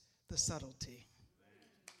titles The Subtlety.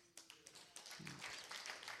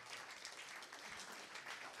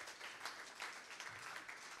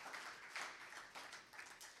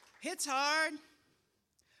 Hits hard.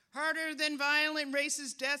 Harder than violent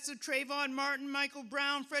racist deaths of Trayvon Martin, Michael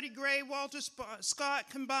Brown, Freddie Gray, Walter Scott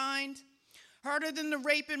combined. Harder than the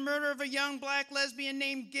rape and murder of a young black lesbian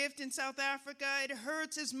named Gift in South Africa. It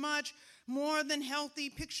hurts as much, more than healthy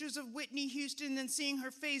pictures of Whitney Houston than seeing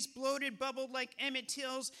her face bloated, bubbled like Emmett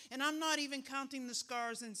Till's, and I'm not even counting the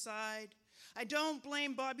scars inside. I don't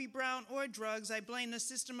blame Bobby Brown or drugs. I blame the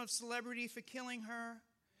system of celebrity for killing her.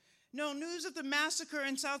 No, news of the massacre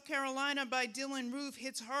in South Carolina by Dylan Roof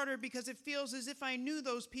hits harder because it feels as if I knew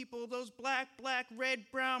those people, those black, red,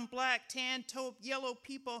 brown, black, tan, taupe, yellow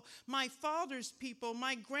people, my father's people,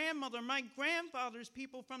 my grandmother, my grandfather's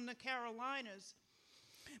people from the Carolinas.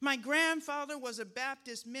 My grandfather was a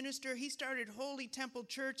Baptist minister. He started Holy Temple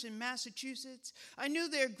Church in Massachusetts. I knew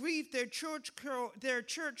their grief, their church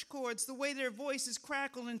chords, the way their voices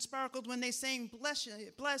crackled and sparkled when they sang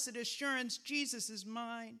Blessed Assurance, Jesus is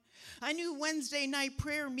mine. I knew Wednesday night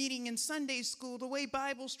prayer meeting in Sunday school, the way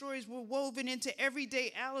Bible stories were woven into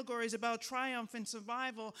everyday allegories about triumph and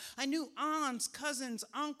survival. I knew aunts, cousins,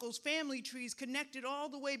 uncles, family trees connected all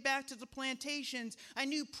the way back to the plantations. I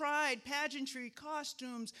knew pride, pageantry,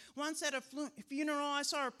 costumes. Once at a funeral, I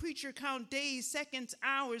saw a preacher count days, seconds,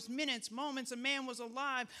 hours, minutes, moments a man was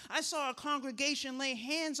alive. I saw a congregation lay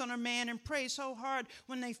hands on a man and pray so hard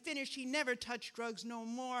when they finished he never touched drugs no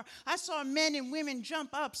more. I saw men and women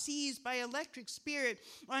jump up, seized by electric spirit.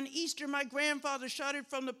 On Easter, my grandfather shouted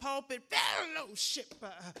from the pulpit, fellowship,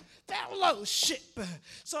 fellowship.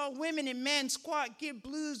 Saw women and men squat, give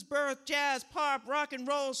blues, birth, jazz, pop, rock and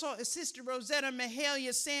roll. Saw Sister Rosetta,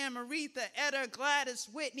 Mahalia, Sam, Aretha, Etta, Gladys,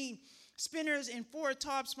 Whitney, Spinners in Four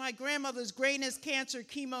Tops, my grandmother's greatness, cancer,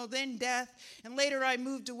 chemo, then death. And later I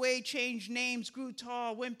moved away, changed names, grew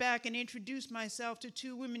tall, went back and introduced myself to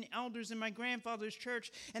 2 women elders in my grandfather's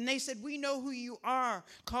church. And they said, we know who you are,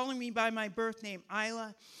 calling me by my birth name,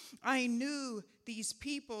 Isla. I knew these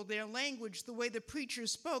people, their language, the way the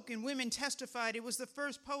preachers spoke and women testified. It was the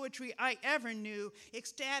first poetry I ever knew.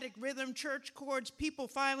 Ecstatic rhythm, church chords, people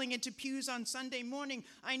filing into pews on Sunday morning.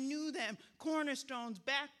 I knew them. Cornerstones,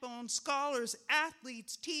 backbones, scholars,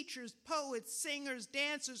 athletes, teachers, poets, singers,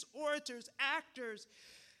 dancers, orators, actors,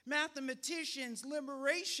 mathematicians,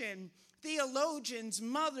 liberation, theologians,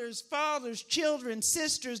 mothers, fathers, children,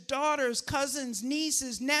 sisters, daughters, cousins,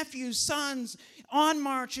 nieces, nephews, sons, on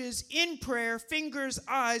marches, in prayer, fingers,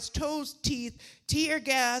 eyes, toes, teeth, tear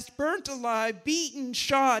gas, burnt alive, beaten,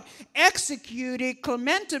 shot, executed,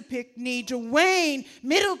 Clementa Pinckney, Dwayne,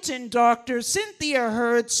 Middleton Doctor, Cynthia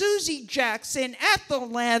Hurd, Susie Jackson, Ethel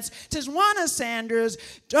Lance, Tiswana Sanders,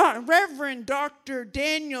 Reverend Dr.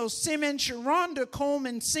 Daniel Simmons, Sharonda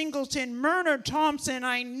Coleman, Singleton, Myrna Thompson.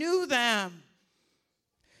 I knew them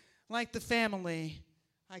like the family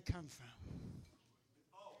I come from.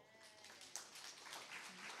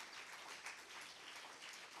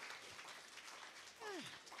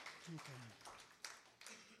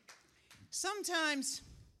 Sometimes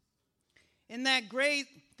in that great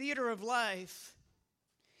theater of life,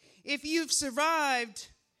 if you've survived,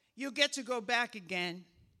 you'll get to go back again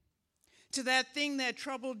to that thing that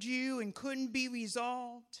troubled you and couldn't be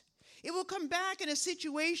resolved. It will come back in a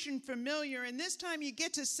situation familiar, and this time you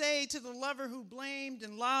get to say to the lover who blamed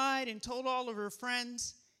and lied and told all of her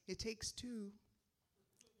friends, it takes two.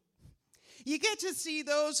 You get to see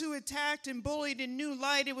those who attacked and bullied in new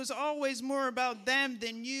light. It was always more about them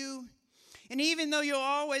than you. And even though you'll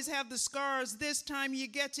always have the scars, this time you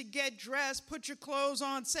get to get dressed, put your clothes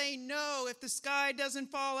on, say no if the sky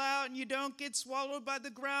doesn't fall out and you don't get swallowed by the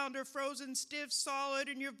ground or frozen stiff, solid,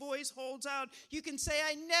 and your voice holds out. You can say,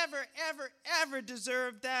 I never, ever, ever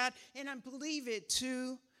deserved that, and I believe it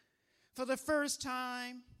too. For the first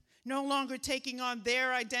time, no longer taking on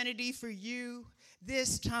their identity for you.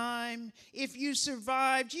 This time, if you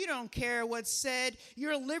survived, you don't care what's said.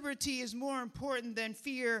 Your liberty is more important than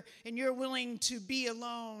fear, and you're willing to be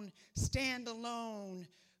alone, stand alone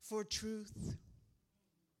for truth.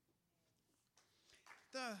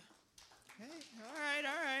 All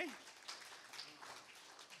right.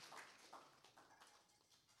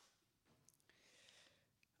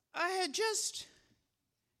 I had just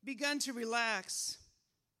begun to relax,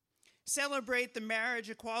 celebrate the marriage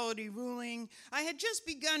equality ruling. I had just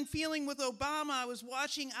begun feeling with Obama. I was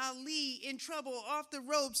watching Ali in trouble, off the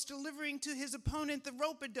ropes, delivering to his opponent the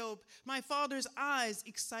rope-a-dope. My father's eyes,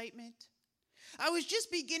 excitement. I was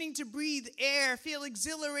just beginning to breathe air, feel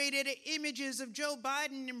exhilarated at images of Joe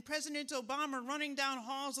Biden and President Obama running down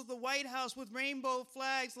halls of the White House with rainbow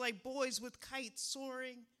flags like boys with kites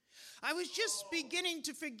soaring. I was just beginning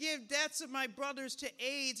to forgive deaths of my brothers to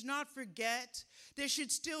AIDS, not forget. There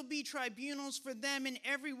should still be tribunals for them and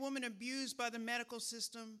every woman abused by the medical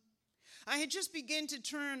system. I had just begun to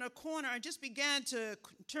turn a corner. I just began to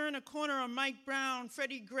turn a corner on Mike Brown,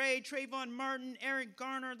 Freddie Gray, Trayvon Martin, Eric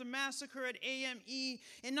Garner, the massacre at AME,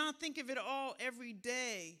 and not think of it all every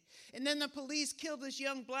day. And then the police killed this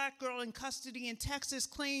young black girl in custody in Texas,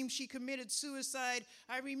 claimed she committed suicide.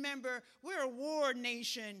 I remember we're a war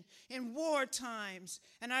nation in war times.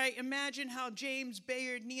 And I imagine how James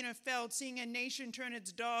Bayard Nina felt seeing a nation turn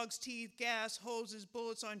its dog's teeth, gas, hoses,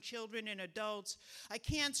 bullets on children and adults. I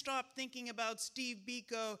can't stop thinking about Steve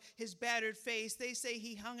Biko, his battered face. They say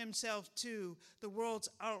he hung himself too. The world's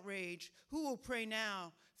outrage. Who will pray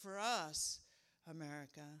now for us,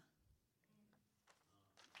 America?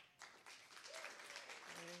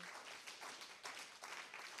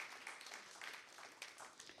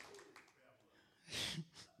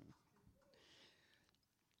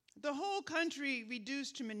 The whole country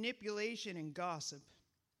reduced to manipulation and gossip.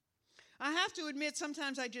 I have to admit,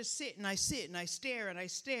 sometimes I just sit and I stare and I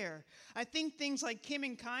stare. I think things like Kim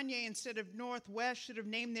and Kanye instead of Northwest should have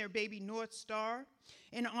named their baby North Star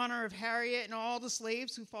in honor of Harriet and all the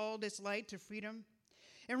slaves who followed its light to freedom.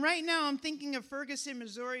 And right now I'm thinking of Ferguson,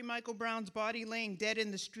 Missouri, Michael Brown's body laying dead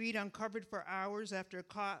in the street, uncovered for hours after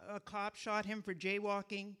a cop shot him for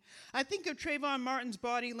jaywalking. I think of Trayvon Martin's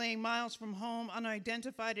body laying miles from home,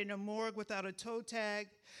 unidentified in a morgue without a toe tag.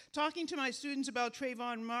 Talking to my students about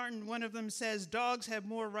Trayvon Martin, one of them says, dogs have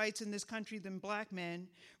more rights in this country than black men.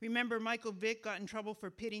 Remember, Michael Vick got in trouble for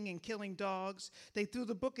pitting and killing dogs. They threw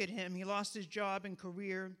the book at him. He lost his job and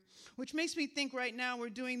career, which makes me think right now we're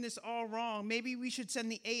doing this all wrong. Maybe we should send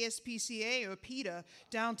the ASPCA or PETA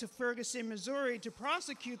down to Ferguson, Missouri to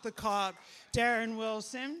prosecute the cop, Darren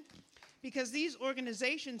Wilson, because these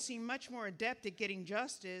organizations seem much more adept at getting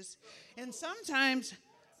justice. And sometimes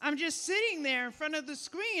I'm just sitting there in front of the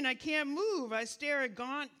screen. I can't move. I stare at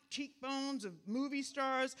gaunt cheekbones of movie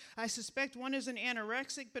stars. I suspect one is an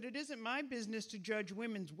anorexic, but it isn't my business to judge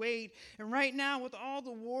women's weight. And right now, with all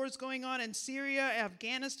the wars going on in Syria,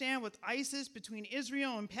 Afghanistan, with ISIS, between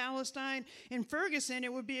Israel and Palestine, in Ferguson,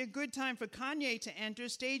 it would be a good time for Kanye to enter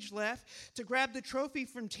stage left, to grab the trophy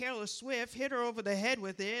from Taylor Swift, hit her over the head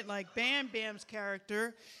with it, like Bam Bam's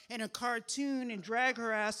character in a cartoon, and drag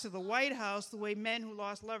her ass to the White House the way men who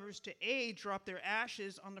lost lovers to AIDS drop their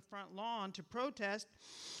ashes on the front lawn to protest.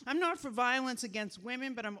 I'm not for violence against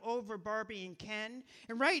women, but I'm over Barbie and Ken.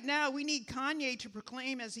 And right now, we need Kanye to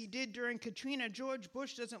proclaim, as he did during Katrina, George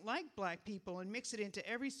Bush doesn't like black people, and mix it into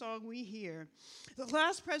every song we hear. The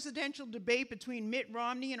last presidential debate between Mitt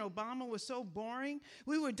Romney and Obama was so boring.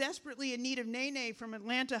 We were desperately in need of Nene from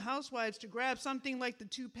Atlanta Housewives to grab something like the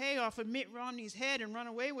toupee off of Mitt Romney's head and run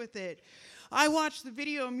away with it. I watched the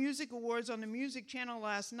Video Music Awards on the Music Channel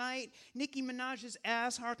last night. Nicki Minaj's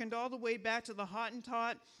ass harkened all the way back to the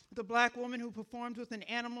Hottentot, the black woman who performed with an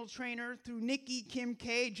animal trainer. Through Nicki, Kim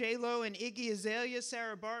K, J-Lo, and Iggy Azalea,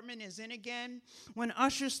 Sarah Bartman is in again. When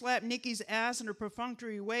Usher slapped Nicki's ass in a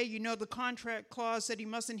perfunctory way, you know the contract clause said he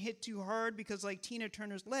mustn't hit too hard because, like Tina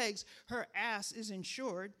Turner's legs, her ass is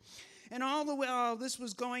insured. And all the while this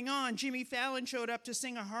was going on, Jimmy Fallon showed up to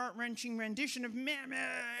sing a heart-wrenching rendition of Mammy,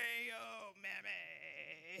 oh,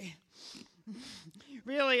 Mammy.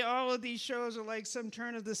 Really, all of these shows are like some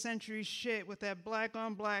turn-of-the-century shit with that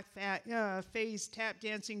black-on-black face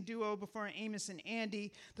tap-dancing duo before Amos and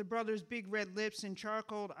Andy, the brothers' big red lips and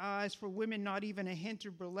charcoal eyes, for women not even a hint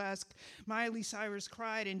of burlesque. Miley Cyrus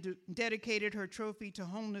cried and dedicated her trophy to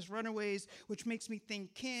homeless runaways, which makes me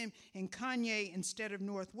think Kim and Kanye, instead of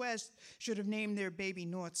Northwest, should have named their baby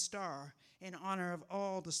North Star in honor of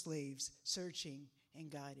all the slaves searching and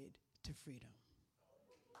guided to freedom.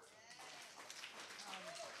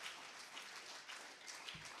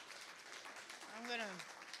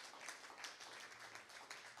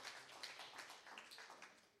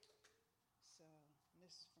 So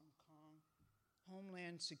this is from Kong.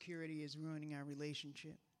 Homeland security is ruining our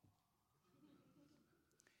relationship.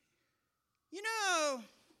 You know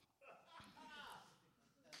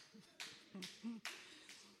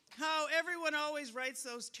how everyone always writes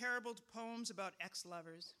those terrible poems about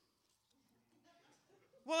ex-lovers?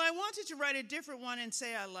 Well, I wanted to write a different one and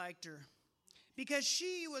say I liked her. Because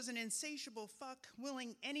she was an insatiable fuck,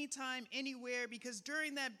 willing anytime, anywhere, because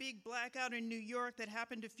during that big blackout in New York that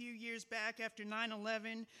happened a few years back after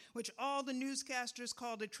 9/11, which all the newscasters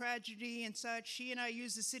called a tragedy and such, she and I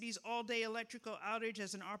used the city's all-day electrical outage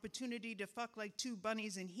as an opportunity to fuck like two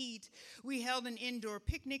bunnies in heat. We held an indoor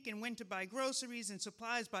picnic and went to buy groceries and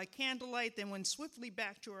supplies by candlelight, then went swiftly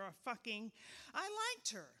back to our fucking. I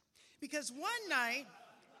liked her, because one night,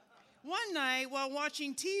 while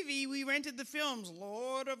watching TV, we rented the films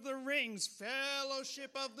Lord of the Rings, Fellowship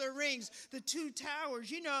of the Rings, The Two Towers,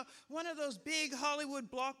 you know, one of those big Hollywood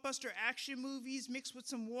blockbuster action movies mixed with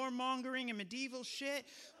some warmongering and medieval shit.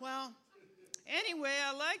 Well, anyway,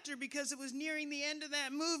 I liked her because it was nearing the end of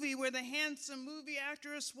that movie where the handsome movie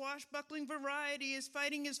actor of swashbuckling variety is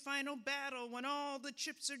fighting his final battle when all the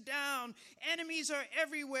chips are down, enemies are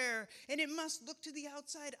everywhere, and it must look to the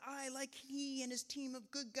outside eye like he and his team of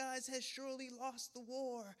good guys has surely lost the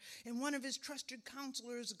war. And one of his trusted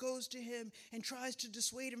counselors goes to him and tries to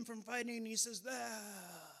dissuade him from fighting, and he says, "There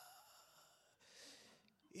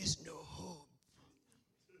is no hope."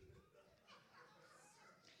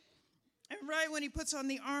 And right when he puts on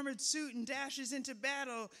the armored suit and dashes into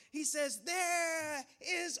battle, he says, "There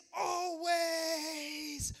is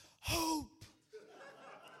always hope."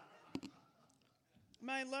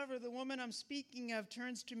 My lover, the woman I'm speaking of,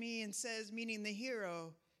 turns to me and says, meaning the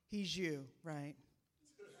hero, "He's you, right?"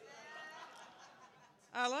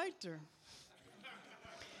 I liked her.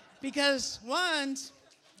 Because once,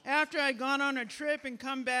 after I'd gone on a trip and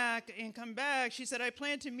come back, she said, "I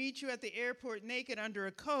planned to meet you at the airport naked under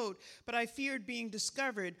a coat, but I feared being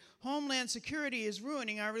discovered. Homeland security is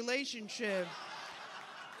ruining our relationship."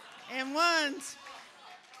 And once,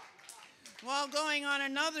 while going on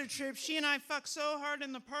another trip, she and I fucked so hard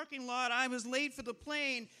in the parking lot, I was late for the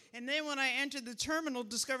plane. And then when I entered the terminal,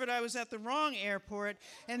 discovered I was at the wrong airport.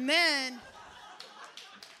 And then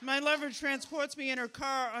my lover transports me in her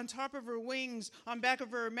car on top of her wings, on back of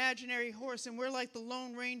her imaginary horse, and we're like the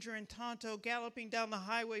Lone Ranger and Tonto galloping down the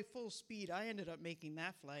highway full speed. I ended up making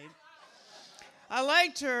that flight. I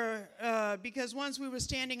liked her because once we were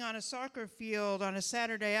standing on a soccer field on a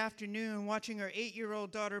Saturday afternoon watching her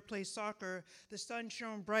 8-year-old daughter play soccer. The sun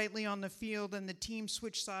shone brightly on the field and the team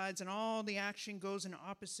switched sides and all the action goes an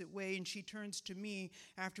opposite way, and she turns to me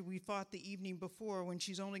after we fought the evening before when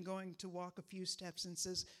she's only going to walk a few steps and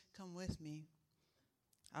says, "Come with me."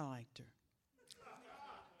 I liked her.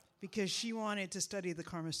 Because she wanted to study the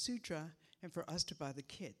Kama Sutra and for us to buy the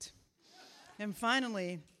kit. And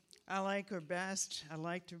finally, I liked her best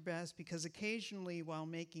because occasionally while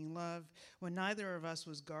making love, when neither of us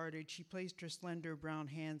was guarded, she placed her slender brown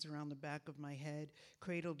hands around the back of my head,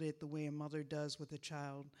 cradled it the way a mother does with a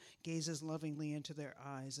child, gazes lovingly into their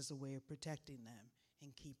eyes as a way of protecting them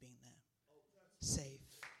and keeping them safe.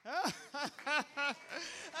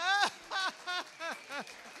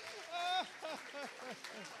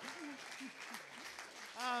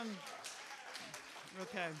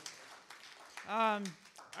 Okay.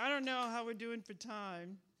 I don't know how we're doing for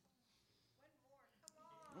time.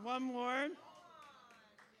 One more?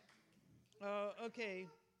 Oh, okay.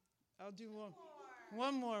 I'll do one.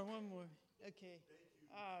 One more. Okay.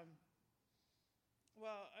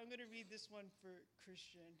 Well, I'm going to read this one for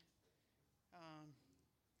Christian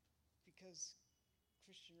because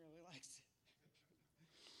Christian really likes it.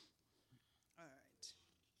 All right.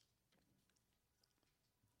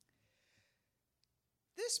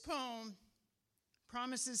 This poem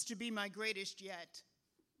promises to be my greatest yet.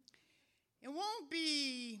 It won't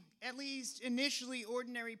be, at least initially,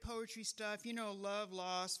 ordinary poetry stuff, love,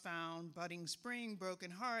 loss, found, budding spring, broken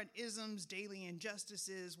heart, isms, daily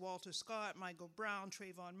injustices, Walter Scott, Michael Brown,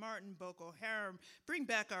 Trayvon Martin, Boko Haram, Bring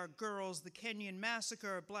Back Our Girls, the Kenyan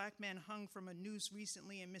Massacre, a black man hung from a noose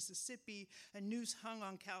recently in Mississippi, a noose hung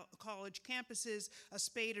on college campuses, a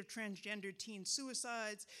spate of transgender teen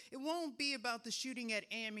suicides. It won't be about the shooting at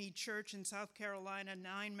AME Church in South Carolina,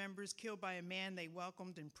 9 members killed by a man they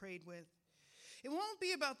welcomed and prayed with. It won't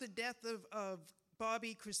be about the death of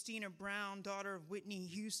Bobby Christina Brown, daughter of Whitney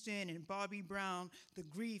Houston, and Bobby Brown, the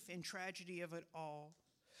grief and tragedy of it all.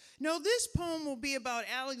 No, this poem will be about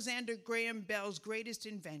Alexander Graham Bell's greatest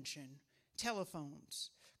invention, telephones,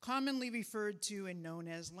 commonly referred to and known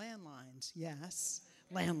as landlines. Yes,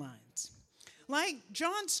 landlines. Like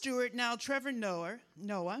Jon Stewart, now Trevor Noah,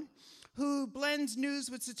 who blends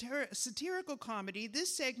news with satirical comedy,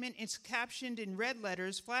 this segment is captioned in red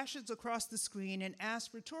letters, flashes across the screen, and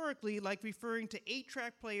asks rhetorically, like referring to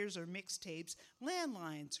 8-track players or mixtapes,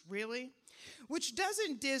 landlines, really? Which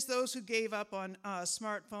doesn't diss those who gave up on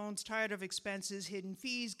smartphones, tired of expenses, hidden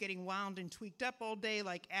fees, getting wound and tweaked up all day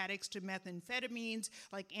like addicts to methamphetamines,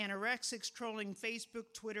 like anorexics trolling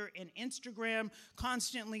Facebook, Twitter, and Instagram,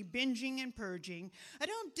 constantly binging and purging. I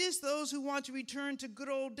don't diss those who want to return to good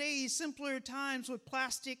old days, simpler times with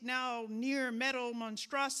plastic, now near metal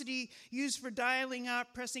monstrosity used for dialing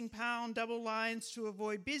up, pressing pound, double lines to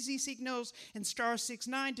avoid busy signals, and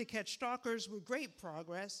 *69 to catch stalkers with great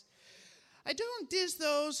progress. I don't diss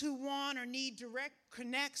those who want or need direct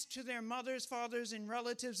connects to their mothers, fathers, and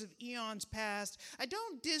relatives of eons past. I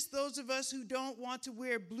don't diss those of us who don't want to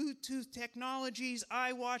wear Bluetooth technologies,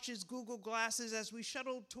 iWatches, Google Glasses as we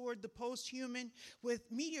shuttle toward the post-human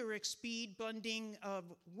with meteoric speed, blending of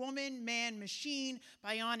woman, man, machine,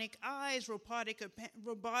 bionic eyes, robotic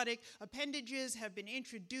appendages have been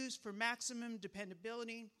introduced for maximum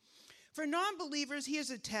dependability. For non-believers, here's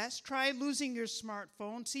a test. Try losing your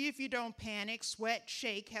smartphone. See if you don't panic, sweat,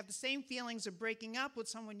 shake, have the same feelings of breaking up with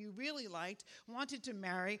someone you really liked, wanted to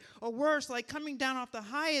marry, or worse, like coming down off the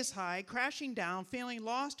highest high, crashing down, feeling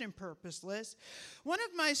lost and purposeless. One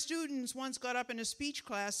of my students once got up in a speech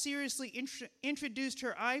class, seriously introduced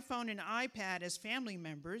her iPhone and iPad as family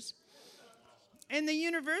members. In the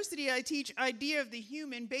university, I teach idea of the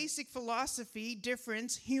human, basic philosophy,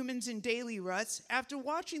 difference, humans in daily ruts. After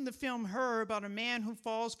watching the film Her about a man who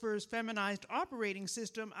falls for his feminized operating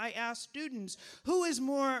system, I asked students, who is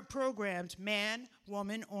more programmed, man,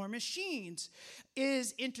 woman, or machines?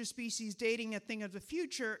 Is interspecies dating a thing of the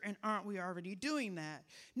future, and aren't we already doing that?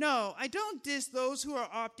 No, I don't diss those who are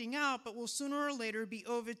opting out, but will sooner or later be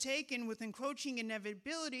overtaken with encroaching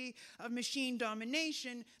inevitability of machine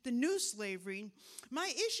domination, the new slavery.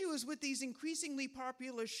 My issue is with these increasingly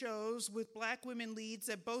popular shows with black women leads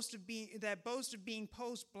that boast of being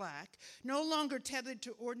post-black, no longer tethered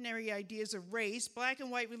to ordinary ideas of race, black and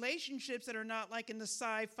white relationships that are not like in the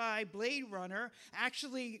sci-fi Blade Runner,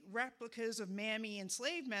 actually replicas of Mammy and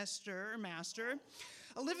Slave Master.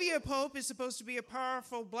 Olivia Pope is supposed to be a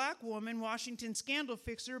powerful black woman, Washington scandal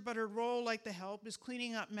fixer, but her role, like the Help, is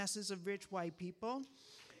cleaning up messes of rich white people.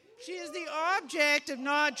 She is the object of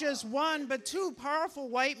not just one, but two powerful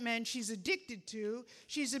white men she's addicted to.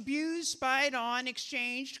 She's abused, spied on,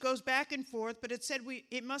 exchanged, goes back and forth, but it said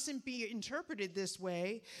it mustn't be interpreted this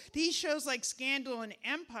way. These shows like Scandal and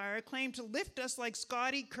Empire claim to lift us like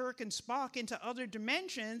Scotty, Kirk, and Spock into other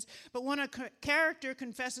dimensions, but when a character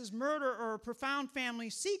confesses murder or a profound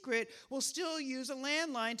family secret, we'll still use a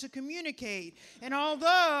landline to communicate. And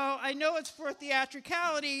although I know it's for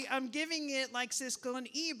theatricality, I'm giving it, like Siskel and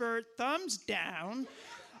Ebert, thumbs down.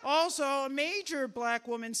 Also, a major black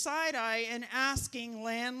woman side-eye and asking,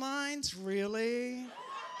 landlines, really?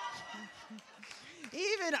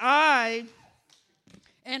 Even I,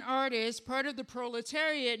 an artist, part of the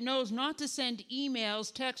proletariat, knows not to send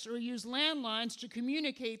emails, texts, or use landlines to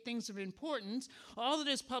communicate things of importance. All that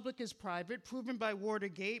is public is private, proven by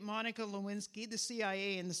Watergate, Monica Lewinsky, the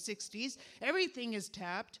CIA in the 60s. Everything is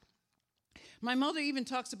tapped. My mother even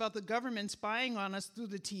talks about the government spying on us through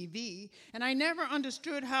the TV, and I never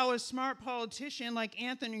understood how a smart politician like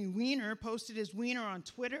Anthony Weiner posted his wiener on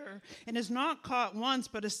Twitter and is not caught once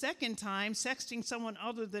but a second time sexting someone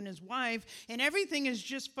other than his wife, and everything is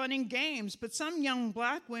just fun and games. But some young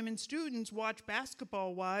black women students watch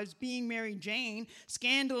Basketball Wives, Being Mary Jane,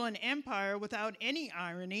 Scandal, and Empire without any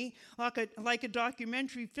irony, like a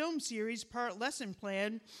documentary film series, part lesson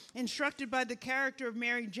plan, instructed by the character of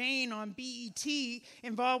Mary Jane on BET,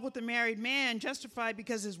 involved with a married man, justified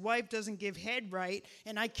because his wife doesn't give head right,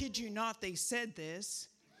 and I kid you not, they said this.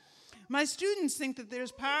 My students think that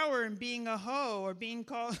there's power in being a hoe or being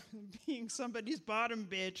somebody's bottom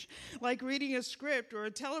bitch, like reading a script or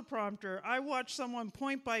a teleprompter. I watch someone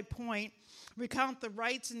point by point recount the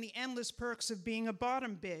rights and the endless perks of being a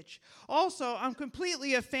bottom bitch. Also, I'm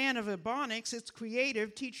completely a fan of Ebonics. It's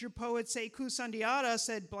creative. Teacher poet Sekou Sundiata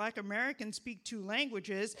said Black Americans speak two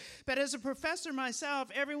languages, but as a professor myself,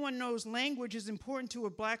 everyone knows language is important to a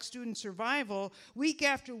Black student's survival. Week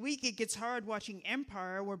after week, it gets hard watching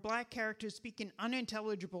Empire, where Black characters speak an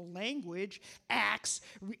unintelligible language, acts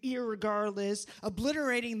irregardless,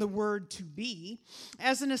 obliterating the word to be.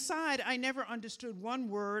 As an aside, I never understood one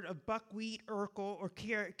word of buckwheat, Urkel, or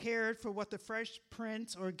cared for what the Fresh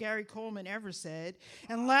Prince or Gary Coleman ever said.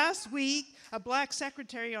 And last week, a Black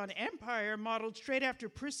secretary on Empire, modeled straight after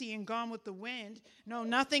Prissy and Gone with the Wind, know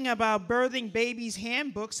nothing about birthing baby's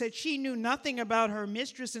handbook, said she knew nothing about her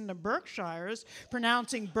mistress in the Berkshires,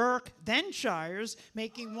 pronouncing Burke then Shires,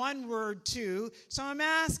 making one word two. So I'm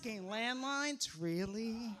asking, landlines,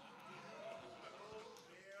 really?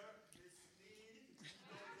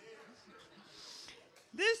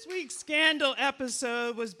 This week's Scandal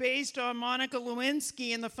episode was based on Monica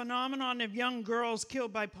Lewinsky and the phenomenon of young girls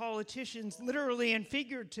killed by politicians, literally and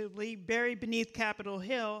figuratively, buried beneath Capitol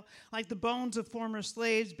Hill, like the bones of former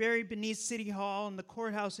slaves buried beneath City Hall and the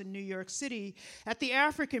courthouse in New York City. At the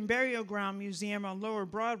African Burial Ground Museum on Lower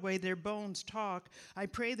Broadway, their bones talk. I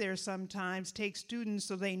pray there sometimes, take students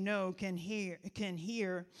so they know, can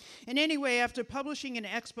hear. And anyway, after publishing an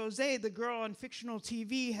expose, the girl on fictional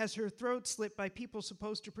TV has her throat slit by people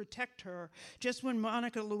supposed to protect her, just when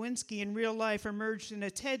Monica Lewinsky in real life emerged in a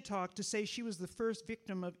TED Talk to say she was the first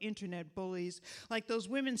victim of internet bullies, like those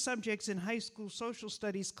women subjects in high school social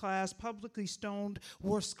studies class, publicly stoned,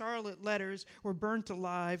 wore scarlet letters, were burnt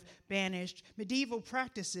alive, banished, medieval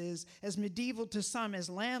practices, as medieval to some as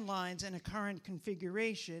landlines in a current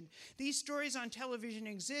configuration. These stories on television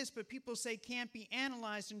exist, but people say can't be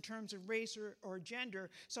analyzed in terms of race or gender,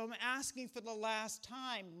 so I'm asking for the last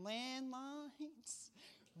time, landlines?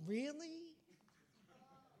 Really?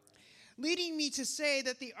 Leading me to say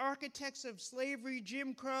that the architects of slavery,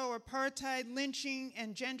 Jim Crow, apartheid, lynching,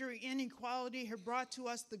 and gender inequality have brought to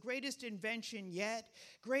us the greatest invention yet,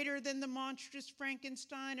 greater than the monstrous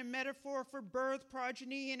Frankenstein, a metaphor for birth,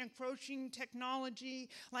 progeny, and encroaching technology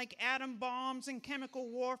like atom bombs and chemical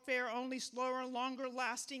warfare, only slower,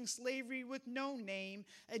 longer-lasting slavery with no name,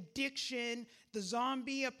 addiction, the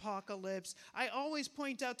zombie apocalypse. I always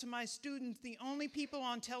point out to my students the only people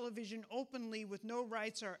on television openly with no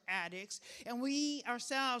rights are addicts, and we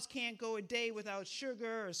ourselves can't go a day without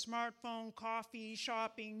sugar, a smartphone, coffee,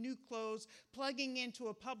 shopping, new clothes, plugging into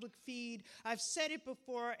a public feed. I've said it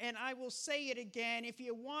before, and I will say it again. If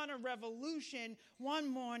you want a revolution, one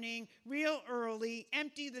morning, real early,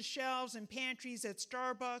 empty the shelves and pantries at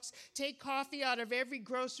Starbucks, take coffee out of every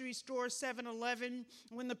grocery store, 7-Eleven.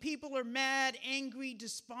 When the people are mad, angry,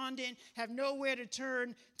 despondent, have nowhere to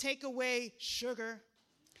turn, take away sugar.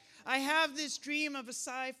 I have this dream of a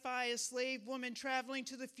sci-fi, a slave woman traveling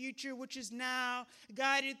to the future, which is now,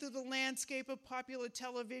 guided through the landscape of popular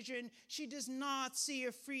television. She does not see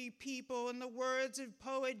a free people. In the words of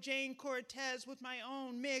poet Jane Cortez, with my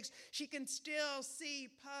own mix, she can still see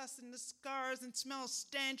pus and the scars and smell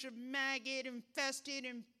stench of maggot, infested,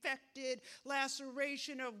 infected,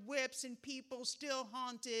 laceration of whips and people still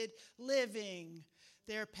haunted, living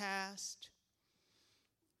their past.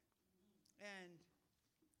 And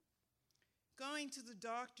going to the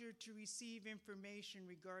doctor to receive information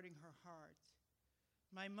regarding her heart,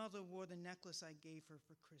 my mother wore the necklace I gave her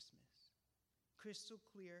for Christmas. Crystal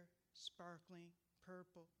clear, sparkling,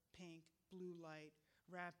 purple, pink, blue light,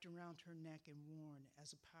 wrapped around her neck and worn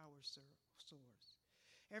as a power source.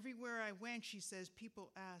 Everywhere I went, she says,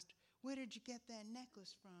 people asked, "Where did you get that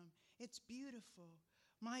necklace from? It's beautiful.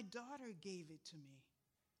 My daughter gave it to me."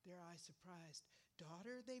 Their eyes surprised.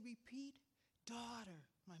 "Daughter," they repeat. "Daughter,"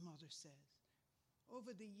 my mother says.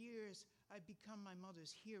 Over the years, I've become my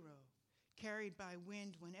mother's hero, carried by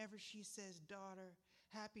wind whenever she says daughter,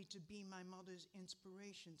 happy to be my mother's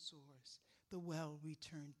inspiration source, the well we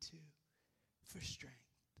turn to for strength.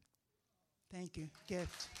 Thank you.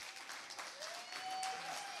 Gift.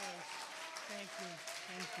 Thank you.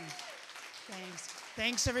 Thanks.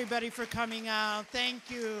 Thanks, everybody, for coming out. Thank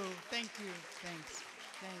you. Thanks.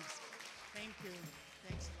 Thank you.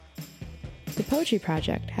 Thanks a lot. The Poetry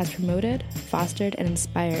Project has promoted, fostered, and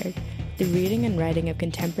inspired the reading and writing of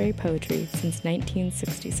contemporary poetry since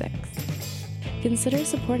 1966. Consider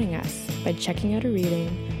supporting us by checking out a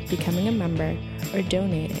reading, becoming a member, or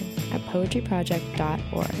donating at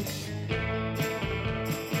poetryproject.org.